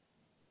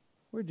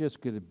 we're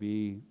just going to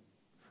be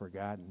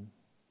forgotten.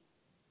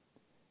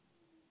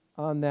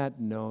 On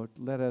that note,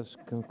 let us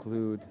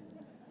conclude.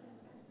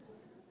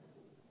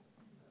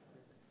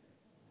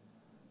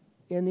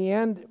 In the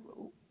end,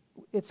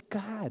 it's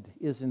God,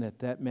 isn't it,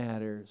 that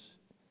matters.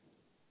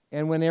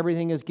 And when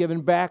everything is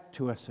given back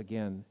to us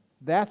again,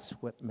 that's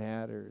what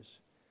matters.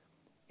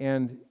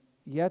 And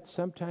yet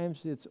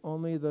sometimes it's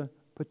only the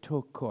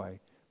patokoi.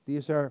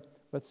 These are,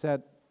 what's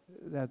that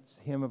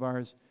hymn of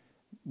ours?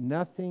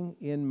 Nothing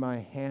in my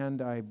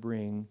hand I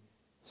bring,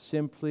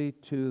 simply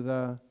to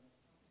the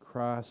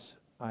cross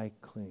I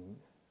cling.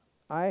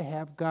 I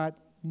have got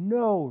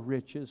no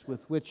riches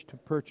with which to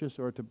purchase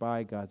or to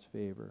buy God's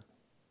favor.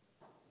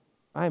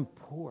 I'm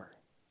poor.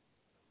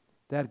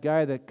 That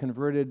guy that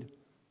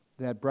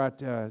brought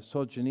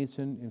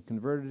Solzhenitsyn and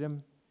converted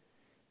him,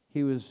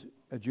 he was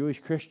a Jewish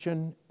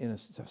Christian in a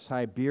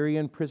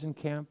Siberian prison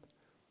camp.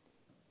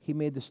 He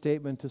made the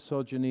statement to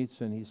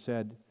Solzhenitsyn, he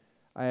said,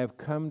 I have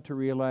come to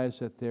realize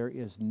that there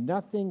is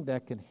nothing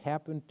that can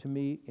happen to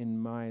me in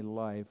my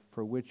life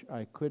for which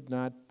I could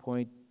not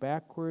point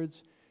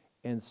backwards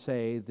and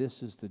say,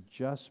 this is the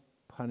just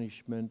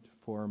punishment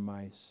for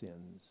my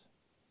sins.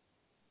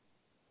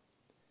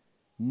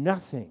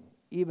 Nothing,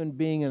 even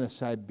being in a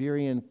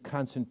Siberian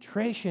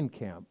concentration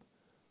camp,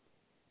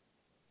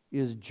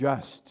 is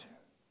just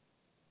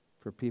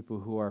for people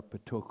who are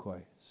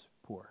patokoi,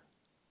 poor.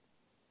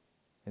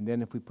 And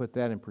then if we put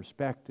that in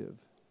perspective,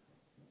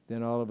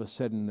 then all of a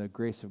sudden the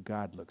grace of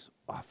God looks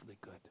awfully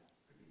good.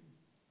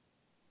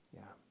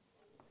 Yeah.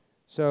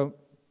 So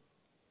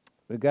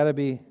we've got to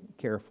be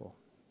careful.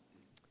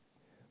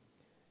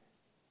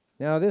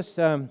 Now this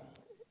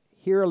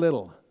here a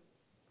little,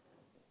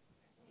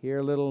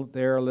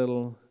 there a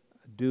little,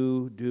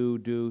 do,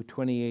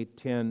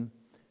 28:10.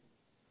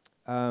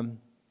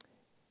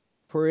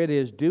 For it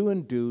is do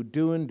and do,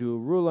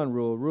 rule on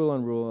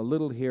rule, a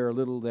little here, a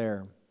little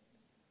there.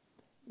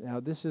 Now,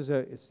 this is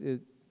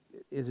it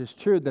is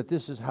true that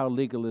this is how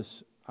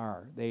legalists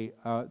are.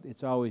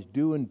 It's always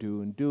do and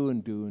do and do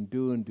and do and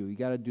do and do. You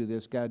got to do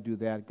this, got to do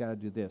that, got to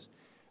do this.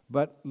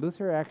 But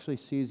Luther actually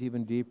sees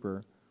even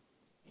deeper.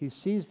 He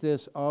sees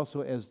this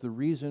also as the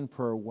reason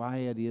for why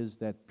it is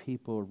that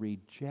people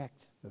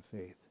reject the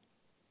faith.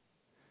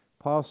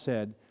 Paul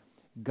said,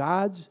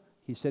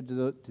 he said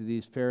to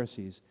these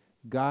Pharisees,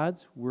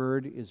 God's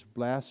word is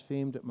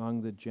blasphemed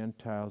among the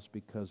Gentiles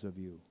because of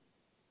you.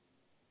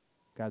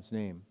 God's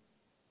name.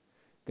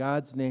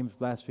 God's name is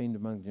blasphemed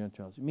among the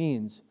Gentiles. It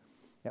means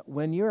that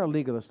when you're a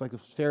legalist, like the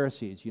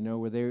Pharisees,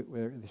 where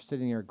they're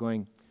sitting there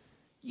going,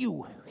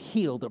 you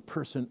healed a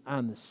person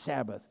on the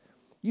Sabbath.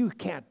 You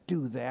can't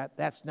do that.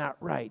 That's not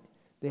right.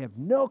 They have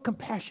no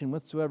compassion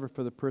whatsoever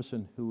for the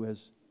person who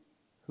was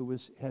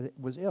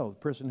ill, the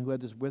person who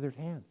had this withered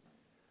hand.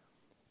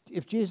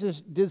 If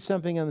Jesus did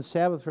something on the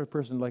Sabbath for a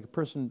person, like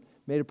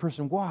made a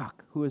person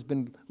walk who has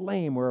been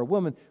lame, or a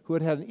woman who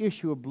had an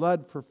issue of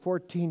blood for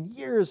 14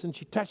 years and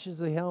she touches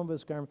the hem of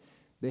his garment,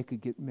 they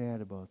could get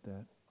mad about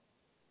that.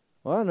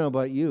 Well, I don't know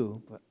about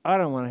you, but I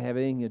don't want to have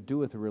anything to do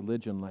with a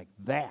religion like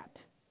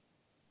that.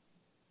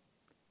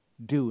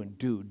 Do and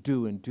do,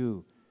 do and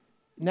do.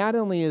 Not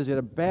only is it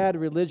a bad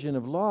religion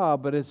of law,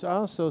 but it's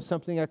also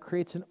something that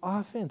creates an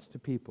offense to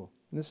people.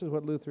 And this is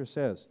what Luther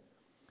says.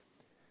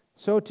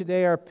 So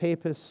today our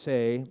papists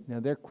say, now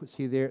they're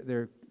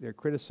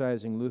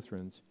criticizing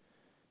Lutherans,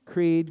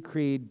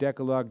 creed,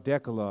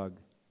 decalogue.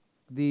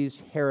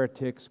 These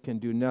heretics can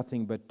do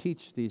nothing but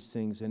teach these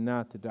things and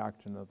not the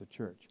doctrine of the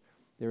church.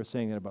 They were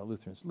saying that about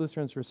Lutherans.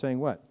 Lutherans were saying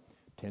what?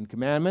 10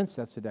 Commandments,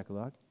 that's the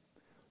Decalogue.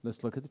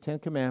 Let's look at the 10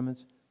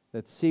 Commandments.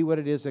 Let's see what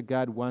it is that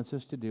God wants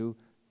us to do.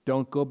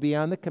 Don't go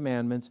beyond the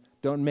commandments.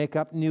 Don't make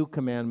up new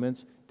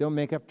commandments. Don't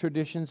make up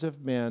traditions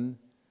of men.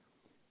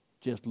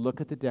 Just look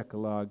at the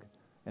Decalogue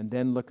and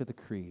then look at the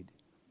creed.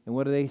 And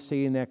what do they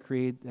see in that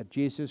creed? That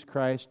Jesus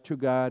Christ, true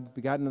God,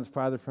 begotten of the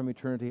Father from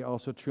eternity,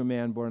 also true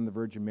man, born of the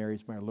Virgin Mary,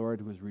 is my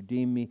Lord, who has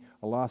redeemed me,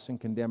 a lost and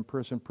condemned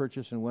person,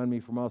 purchased and won me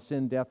from all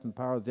sin, death, and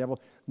power of the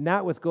devil,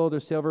 not with gold or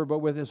silver, but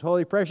with his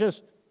holy,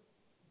 precious.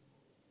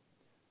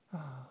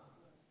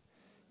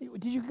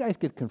 Did you guys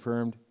get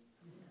confirmed?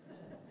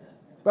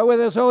 But with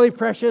his holy,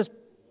 precious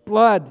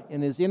blood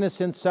and his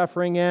innocent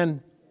suffering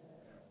end,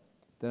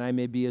 that I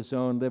may be his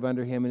own, live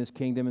under him in his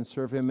kingdom, and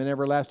serve him in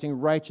everlasting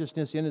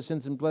righteousness,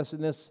 innocence, and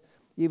blessedness,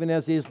 even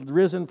as he is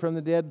risen from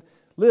the dead,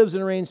 lives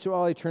and reigns to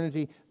all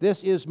eternity.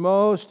 This is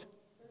most...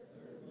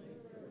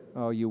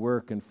 Oh, you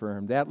were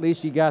confirmed. At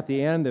least you got the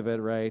end of it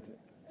right.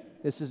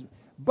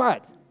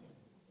 But,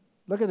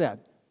 look at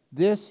that.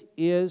 This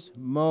is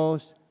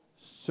most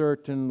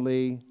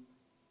certainly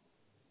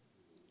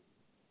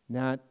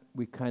not,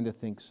 we kind of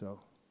think so.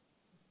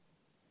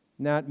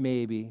 Not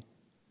maybe,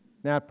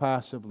 not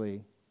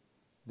possibly.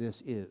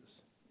 This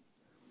is.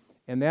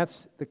 And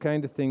that's the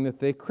kind of thing that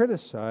they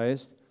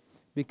criticized,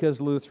 because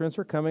Lutherans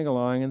were coming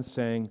along and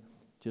saying,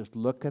 just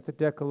look at the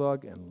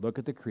Decalogue and look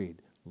at the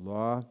creed,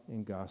 law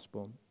and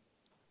gospel.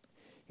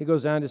 He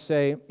goes on to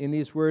say, in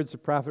these words the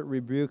prophet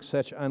rebukes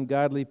such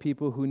ungodly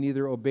people who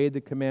neither obeyed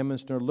the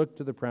commandments nor looked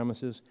to the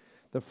promises.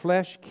 The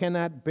flesh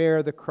cannot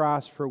bear the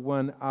cross for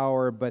 1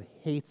 hour, but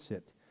hates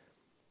it.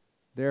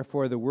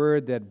 Therefore the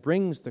word that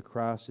brings the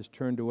cross is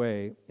turned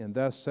away, and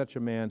thus such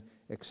a man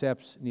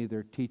accepts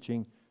neither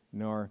teaching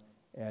nor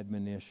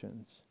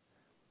admonitions.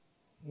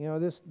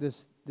 This.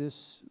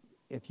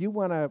 If you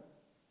want to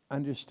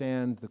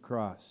understand the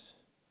cross,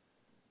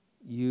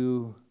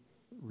 you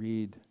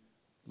read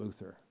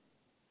Luther.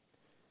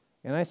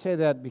 And I say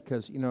that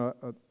because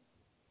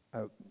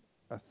a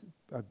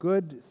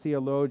good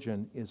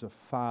theologian is a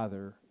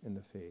father in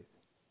the faith.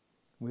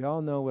 We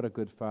all know what a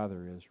good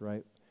father is,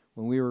 right?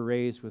 When we were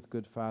raised with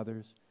good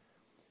fathers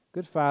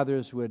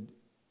would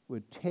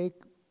take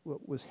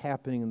what was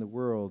happening in the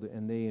world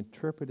and they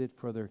interpret it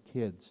for their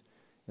kids,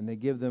 and they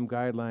give them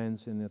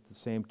guidelines, and at the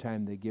same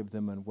time they give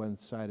them an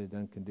one-sided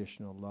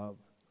unconditional love.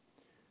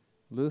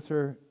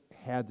 Luther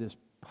had this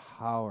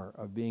power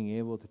of being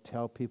able to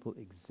tell people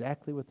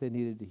exactly what they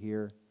needed to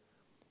hear,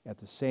 at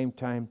the same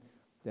time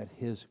that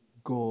his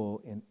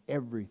goal in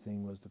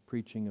everything was the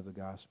preaching of the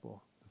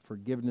gospel, the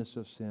forgiveness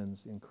of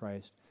sins in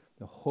Christ,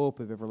 the hope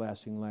of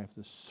everlasting life,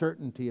 the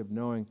certainty of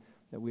knowing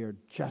that we are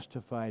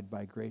justified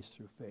by grace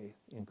through faith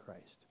in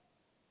Christ.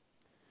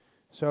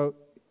 So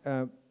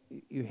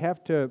you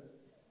have to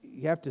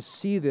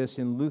see this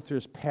in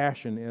Luther's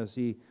passion as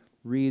he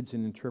reads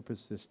and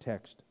interprets this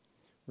text.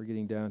 We're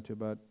getting down to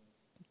about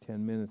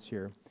 10 minutes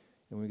here,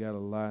 and we got a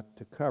lot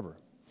to cover.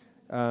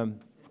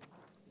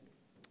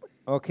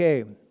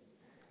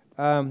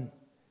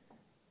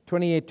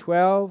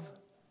 28:12.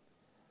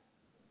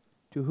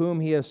 To whom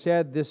he has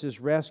said, this is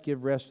rest,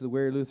 give rest to the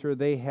weary. Luther,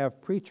 they have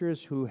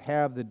preachers who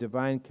have the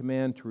divine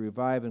command to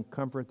revive and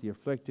comfort the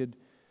afflicted,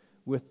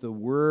 with the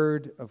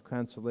word of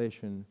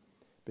consolation,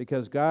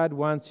 because God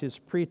wants his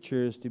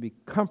preachers to be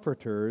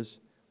comforters,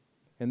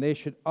 and they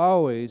should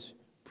always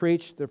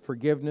preach the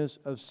forgiveness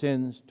of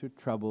sins to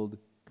troubled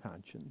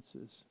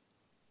consciences.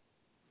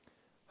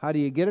 How do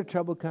you get a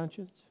troubled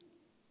conscience?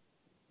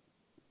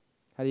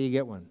 How do you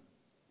get one?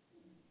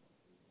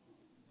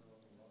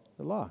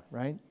 The law,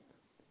 right?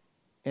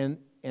 And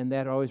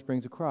that always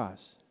brings a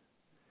cross.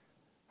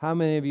 How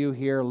many of you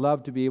here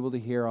love to be able to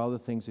hear all the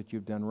things that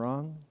you've done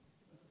wrong?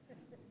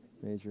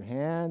 Raise your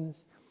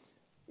hands.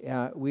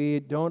 We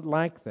don't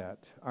like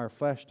that. Our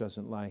flesh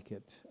doesn't like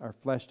it. Our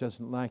flesh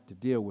doesn't like to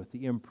deal with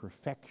the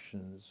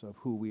imperfections of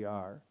who we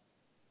are.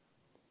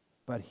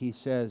 But he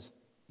says,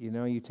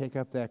 you take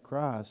up that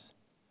cross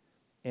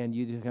and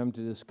you come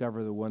to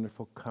discover the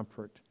wonderful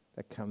comfort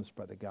that comes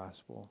by the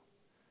gospel.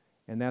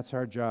 And that's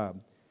our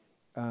job.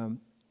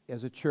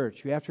 As a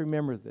church, you have to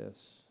remember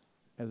this.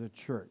 As a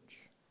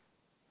church,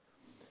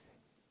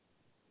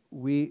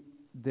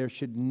 there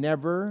should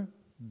never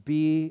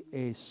be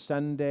a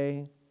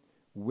Sunday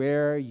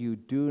where you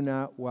do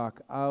not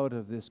walk out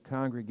of this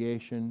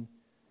congregation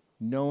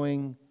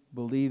knowing,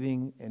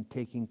 believing, and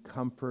taking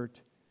comfort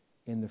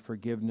in the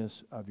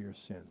forgiveness of your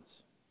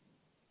sins.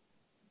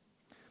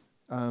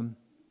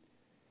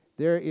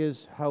 There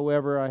is,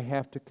 however, I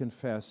have to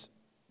confess,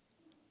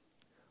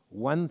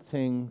 one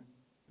thing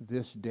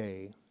this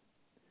day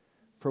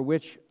for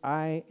which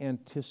I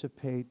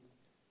anticipate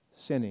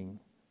sinning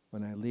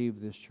when I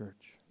leave this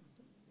church.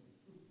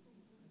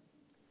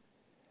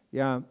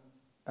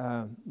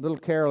 Little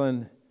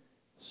Carolyn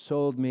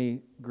sold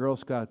me Girl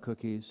Scout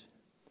cookies,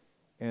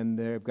 and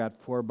they've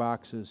got 4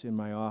 boxes in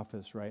my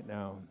office right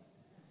now.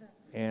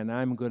 And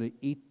I'm going to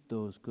eat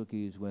those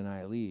cookies when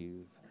I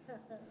leave.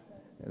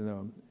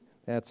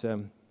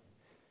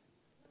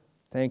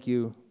 Thank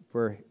you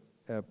for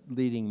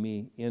leading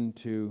me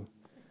into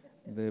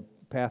the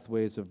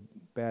pathways of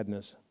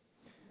badness.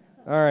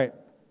 All right.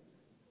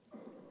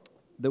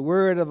 The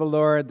word of the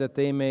Lord, that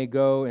they may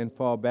go and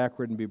fall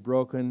backward and be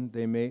broken.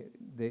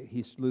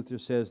 Luther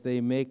says, they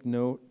make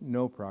no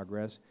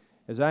progress.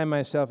 As I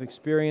myself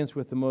experienced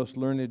with the most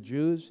learned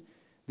Jews,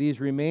 these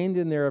remained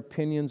in their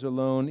opinions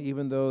alone,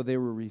 even though they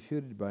were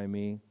refuted by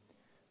me.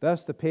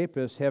 Thus the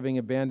papists, having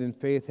abandoned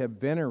faith, have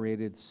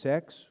venerated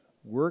sex,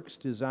 works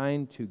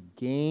designed to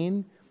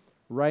gain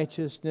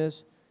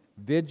righteousness,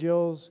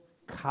 vigils,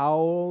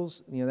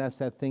 cowls, that's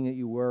that thing that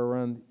you wear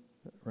around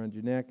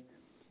your neck,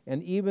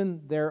 and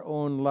even their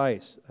own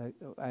lice.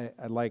 I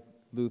like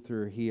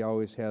Luther. He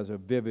always has a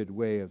vivid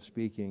way of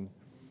speaking.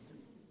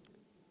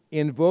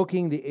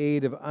 Invoking the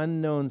aid of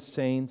unknown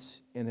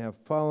saints, and have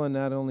fallen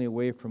not only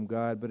away from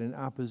God, but in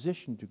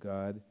opposition to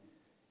God,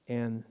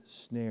 and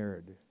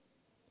snared.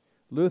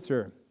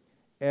 Luther,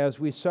 as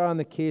we saw in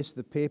the case of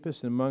the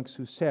papists and monks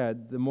who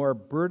said, the more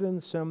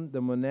burdensome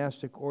the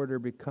monastic order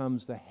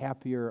becomes, the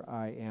happier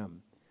I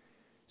am.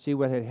 See,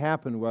 what had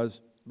happened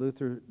was,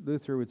 Luther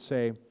would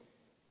say,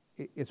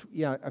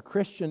 a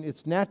Christian,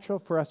 it's natural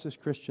for us as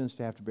Christians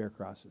to have to bear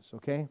crosses,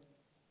 okay?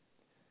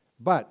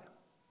 But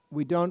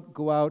we don't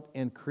go out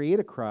and create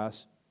a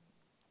cross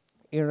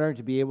in order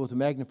to be able to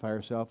magnify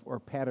ourselves or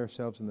pat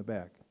ourselves in the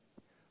back.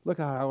 Look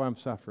at how I'm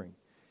suffering.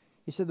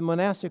 He said the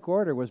monastic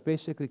order was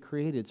basically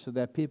created so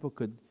that people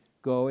could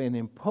go and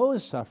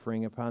impose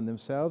suffering upon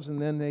themselves,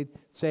 and then they'd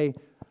say,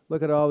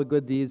 look at all the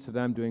good deeds that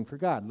I'm doing for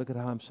God. Look at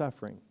how I'm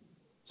suffering.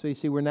 So you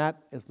see, we're not,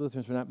 as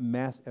Lutherans, we're not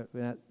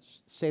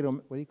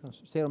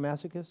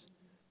sadomasochists?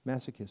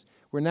 Masochists.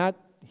 We're not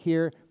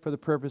here for the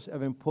purpose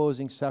of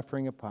imposing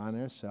suffering upon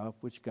ourselves,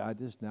 which God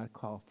does not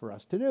call for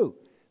us to do.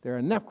 There are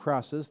enough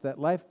crosses that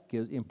life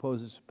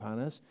imposes upon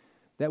us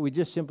that we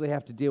just simply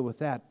have to deal with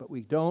that, but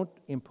we don't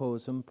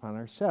impose them upon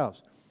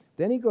ourselves.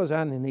 Then he goes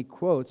on and he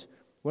quotes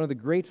one of the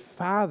great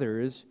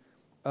fathers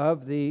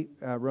of the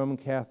Roman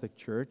Catholic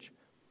Church.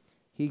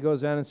 He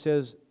goes on and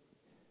says,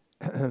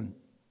 the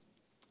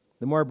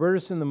more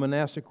burdensome the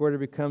monastic order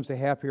becomes, the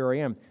happier I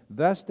am.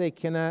 Thus they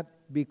cannot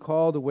be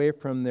called away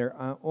from their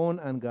own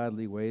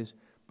ungodly ways,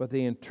 but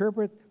they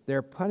interpret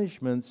their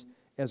punishments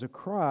as a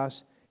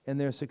cross and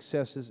their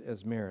successes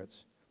as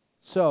merits.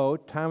 So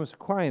Thomas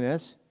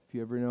Aquinas, if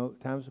you ever know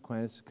Thomas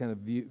Aquinas, is kind of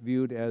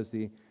viewed as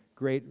the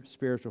great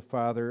spiritual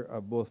father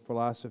of both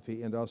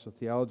philosophy and also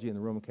theology in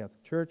the Roman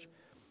Catholic Church.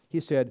 He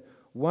said,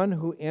 one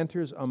who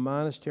enters a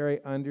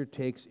monastery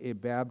undertakes a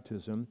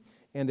baptism,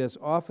 and as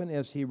often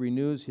as he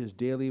renews his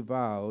daily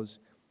vows,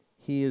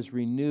 he is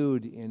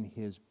renewed in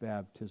his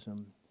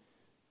baptism.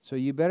 So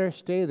you better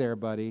stay there,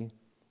 buddy,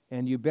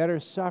 and you better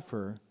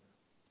suffer,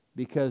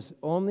 because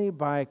only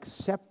by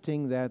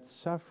accepting that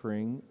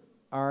suffering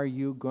are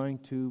you going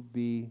to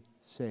be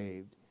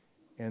saved.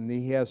 And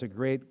he has a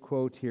great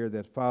quote here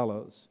that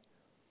follows.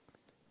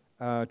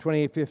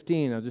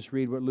 28:15, I'll just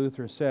read what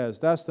Luther says.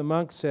 Thus the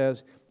monk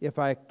says, if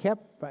I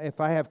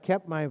have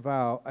kept my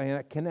vow,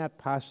 I cannot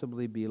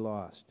possibly be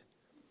lost.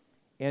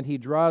 And he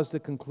draws the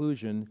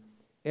conclusion,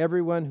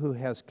 everyone who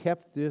has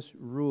kept this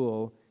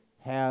rule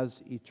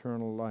has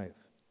eternal life.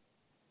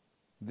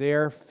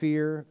 Their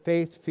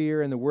faith,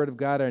 fear, and the Word of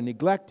God are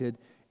neglected,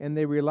 and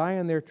they rely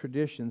on their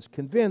traditions,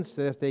 convinced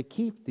that if they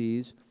keep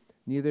these,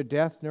 neither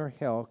death nor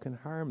hell can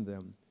harm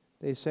them.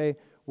 They say,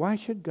 why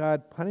should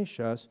God punish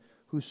us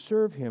who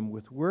serve him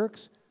with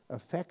works,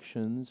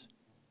 affections,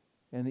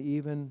 and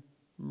even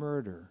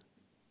murder?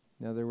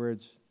 In other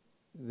words,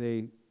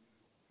 they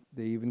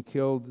even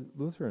killed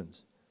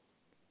Lutherans.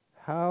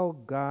 How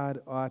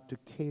God ought to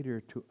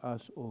cater to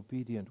us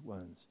obedient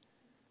ones.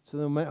 So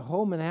the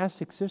whole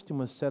monastic system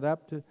was set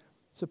up to,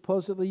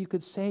 supposedly you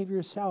could save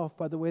yourself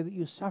by the way that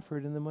you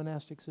suffered in the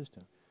monastic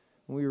system.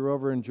 When we were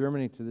over in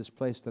Germany to this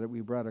place that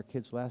we brought our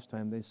kids last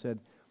time, they said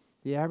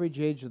the average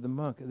age of the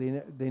monk,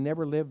 they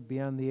never lived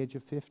beyond the age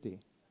of 50.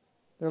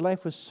 Their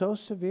life was so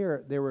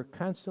severe. They were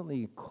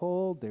constantly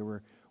cold. They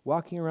were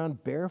walking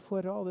around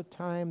barefoot all the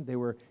time. They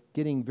were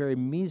getting very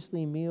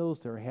measly meals.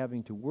 They were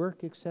having to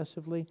work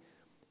excessively.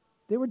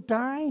 They were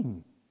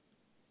dying.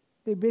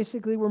 They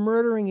basically were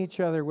murdering each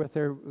other with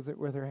their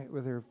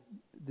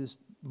this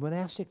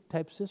monastic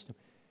type system.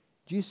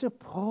 Do you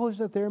suppose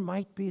that there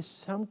might be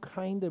some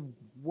kind of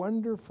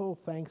wonderful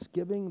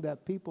thanksgiving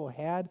that people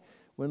had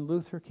when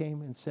Luther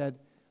came and said,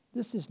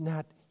 "This is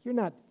not. You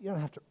don't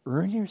have to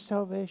earn your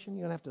salvation.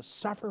 You don't have to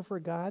suffer for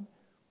God."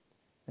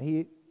 And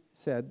he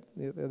said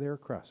there are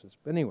crosses.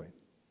 But anyway,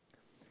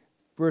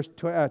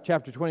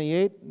 chapter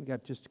 28. We've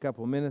got just a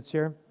couple of minutes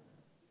here.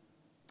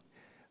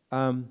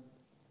 I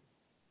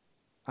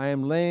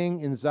am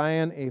laying in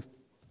Zion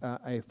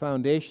a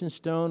foundation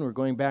stone. We're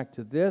going back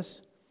to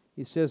this.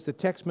 He says the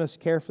text must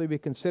carefully be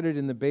considered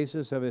in the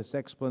basis of its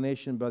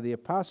explanation by the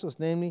apostles,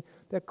 namely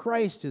that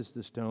Christ is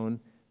the stone,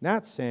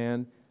 not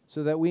sand,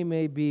 so that we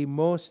may be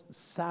most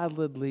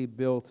solidly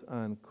built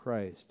on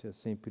Christ, as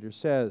St. Peter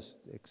says,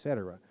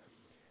 etc.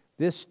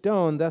 This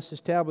stone, thus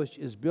established,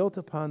 is built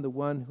upon the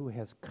one who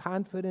has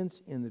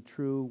confidence in the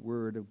true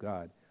word of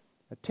God,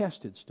 a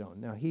tested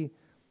stone. Now,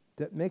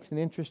 that makes an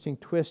interesting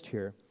twist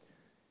here.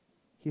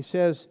 He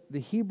says the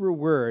Hebrew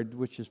word,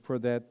 which is for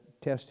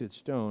that tested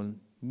stone,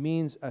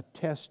 means a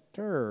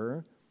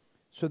tester,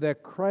 so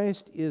that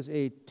Christ is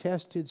a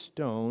tested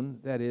stone,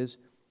 that is,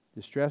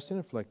 distressed and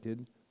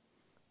afflicted,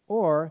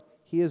 or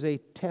he is a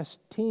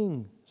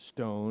testing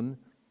stone,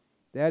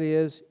 that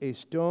is, a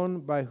stone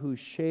by whose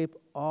shape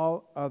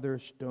all other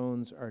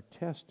stones are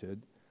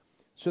tested,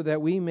 so that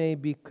we may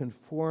be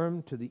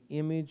conformed to the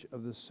image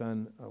of the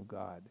Son of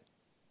God.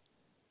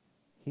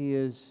 He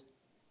is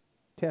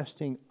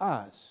testing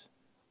us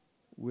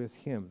with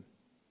him.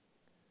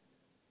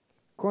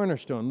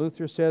 Cornerstone.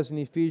 Luther says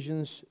in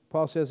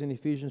Paul says in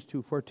Ephesians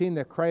 2:14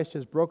 that Christ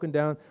has broken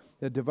down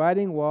the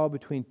dividing wall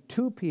between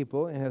two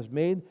people and has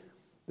made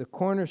the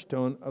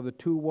cornerstone of the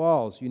two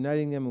walls,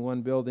 uniting them in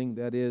one building,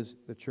 that is,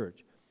 the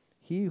church.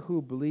 He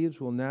who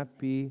believes will not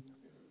be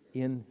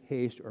in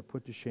haste or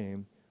put to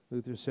shame.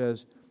 Luther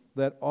says,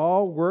 let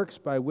all works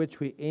by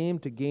which we aim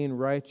to gain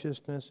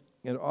righteousness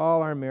and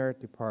all our merit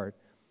depart,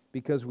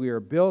 because we are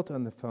built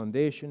on the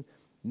foundation,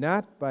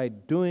 not by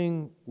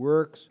doing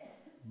works,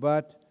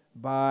 but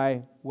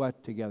by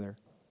what together?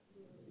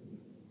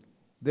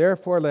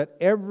 Therefore, let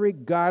every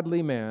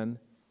godly man,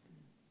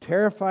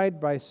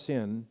 terrified by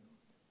sin,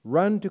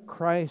 run to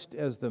Christ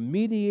as the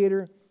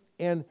mediator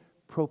and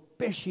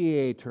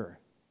propitiator.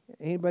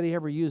 Anybody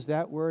ever use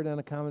that word on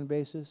a common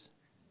basis?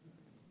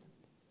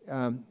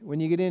 When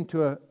you get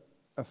into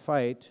a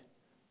fight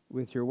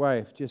with your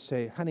wife, just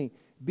say, honey,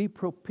 be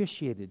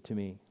propitiated to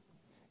me.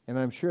 And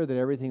I'm sure that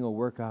everything will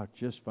work out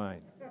just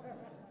fine.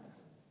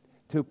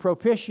 To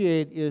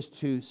propitiate is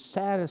to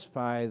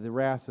satisfy the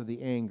wrath of the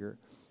anger.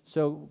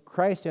 So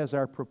Christ, as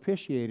our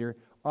propitiator,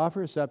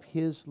 offers up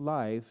his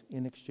life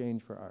in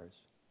exchange for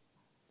ours.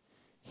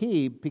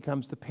 He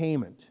becomes the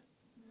payment.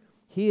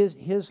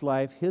 His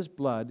life, his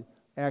blood,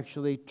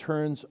 actually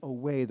turns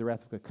away the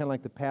wrath of God. Kind of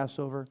like the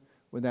Passover,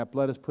 when that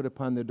blood is put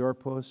upon the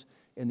doorposts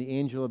and the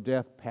angel of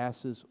death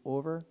passes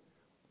over.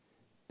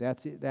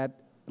 That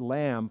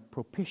lamb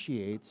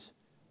propitiates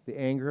the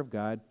anger of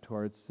God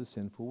towards the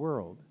sinful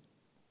world.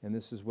 And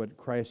this is what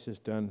Christ has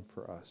done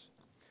for us.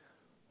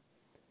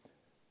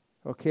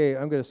 Okay,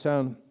 I'm going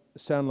to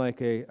sound like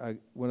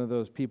one of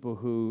those people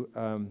who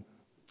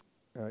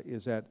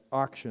is at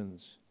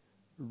auctions,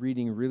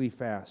 reading really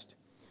fast.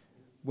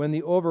 When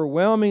the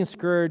overwhelming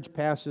scourge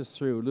passes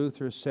through,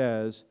 Luther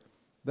says,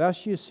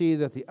 thus you see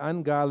that the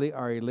ungodly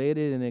are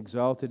elated and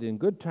exalted in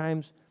good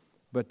times,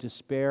 but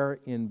despair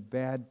in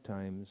bad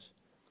times.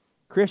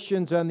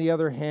 Christians, on the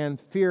other hand,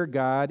 fear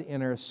God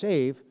and are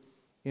safe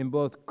in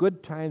both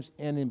good times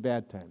and in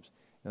bad times.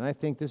 And I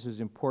think this is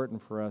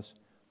important for us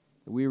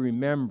that we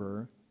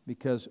remember,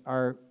 because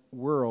our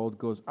world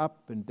goes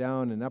up and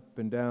down and up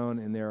and down,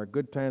 and there are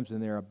good times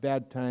and there are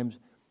bad times.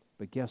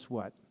 But guess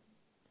what?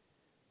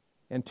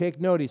 And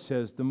take note, he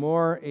says, the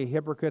more a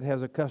hypocrite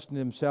has accustomed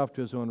himself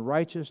to his own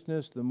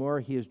righteousness, the more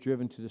he is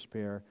driven to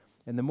despair.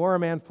 And the more a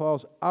man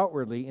falls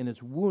outwardly and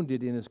is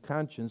wounded in his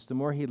conscience, the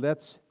more he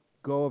lets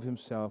go of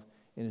himself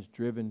and is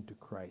driven to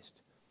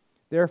Christ.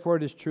 Therefore,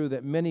 it is true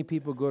that many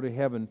people go to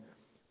heaven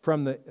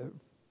from the,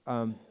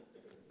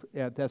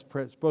 that's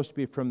supposed to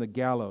be from the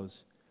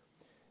gallows.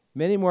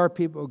 Many more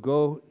people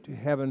go to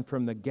heaven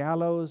from the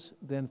gallows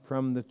than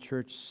from the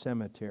church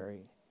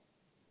cemetery.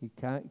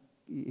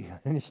 You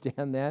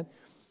understand that?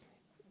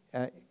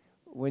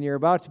 When you're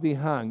about to be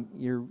hung,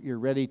 you're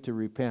ready to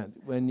repent.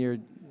 When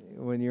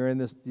you're in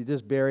this, you're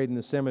just buried in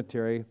the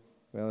cemetery.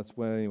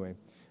 Anyway.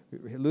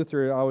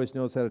 Luther always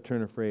knows how to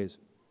turn a phrase.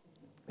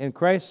 And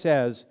Christ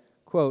says,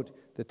 quote,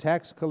 "The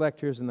tax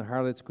collectors and the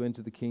harlots go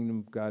into the kingdom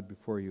of God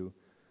before you.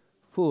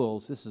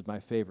 Fools," this is my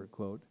favorite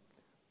quote,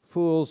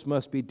 "fools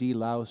must be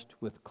deloused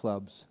with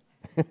clubs."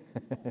 You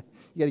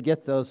got to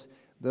get those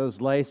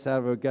lice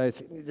out of a guy.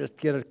 Just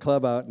get a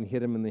club out and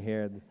hit him in the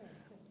head.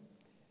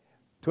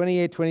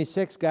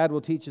 28:26, God will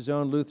teach his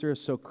own, Luther.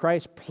 So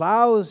Christ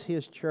plows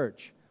his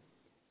church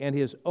and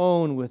his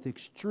own with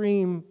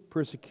extreme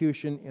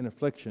persecution and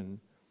affliction,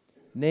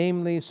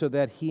 namely so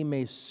that he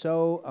may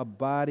sow a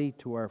body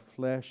to our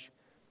flesh,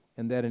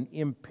 and that an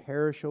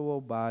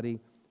imperishable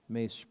body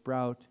may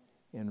sprout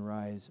and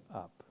rise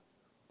up.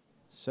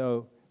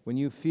 So when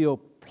you feel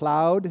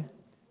plowed,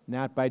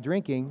 not by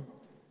drinking,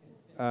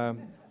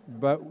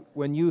 but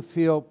when you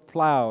feel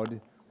plowed,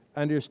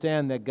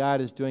 understand that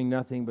God is doing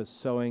nothing but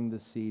sowing the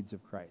seeds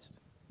of Christ.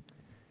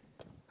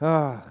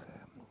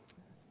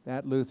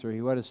 That Luther,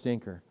 what a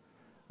stinker.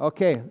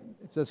 Okay,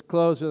 let's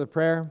close with a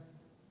prayer.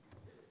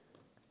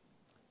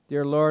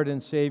 Dear Lord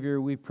and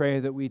Savior, we pray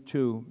that we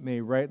too may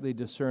rightly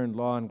discern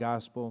law and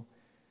gospel,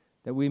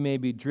 that we may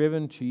be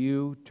driven to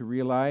you to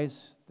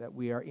realize that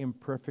we are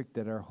imperfect,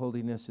 that our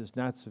holiness is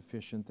not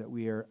sufficient, that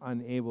we are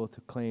unable to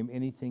claim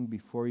anything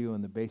before you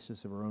on the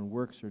basis of our own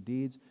works or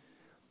deeds,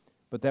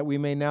 but that we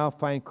may now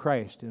find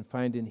Christ and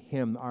find in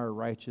him our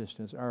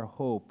righteousness, our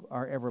hope,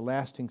 our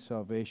everlasting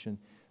salvation,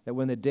 that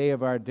when the day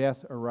of our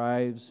death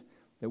arrives,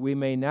 that we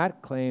may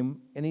not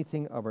claim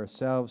anything of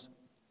ourselves,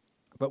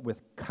 but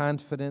with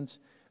confidence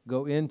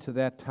go into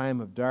that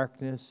time of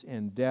darkness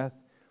and death,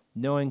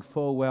 knowing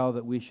full well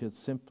that we should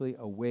simply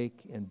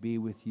awake and be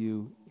with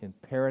you in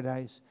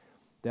paradise,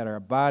 that our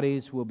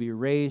bodies will be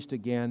raised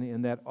again,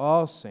 and that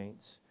all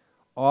saints,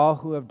 all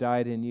who have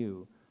died in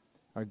you,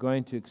 are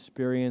going to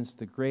experience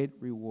the great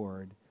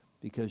reward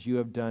because you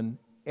have done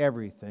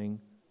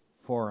everything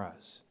for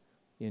us.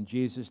 In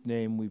Jesus'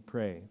 name we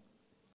pray.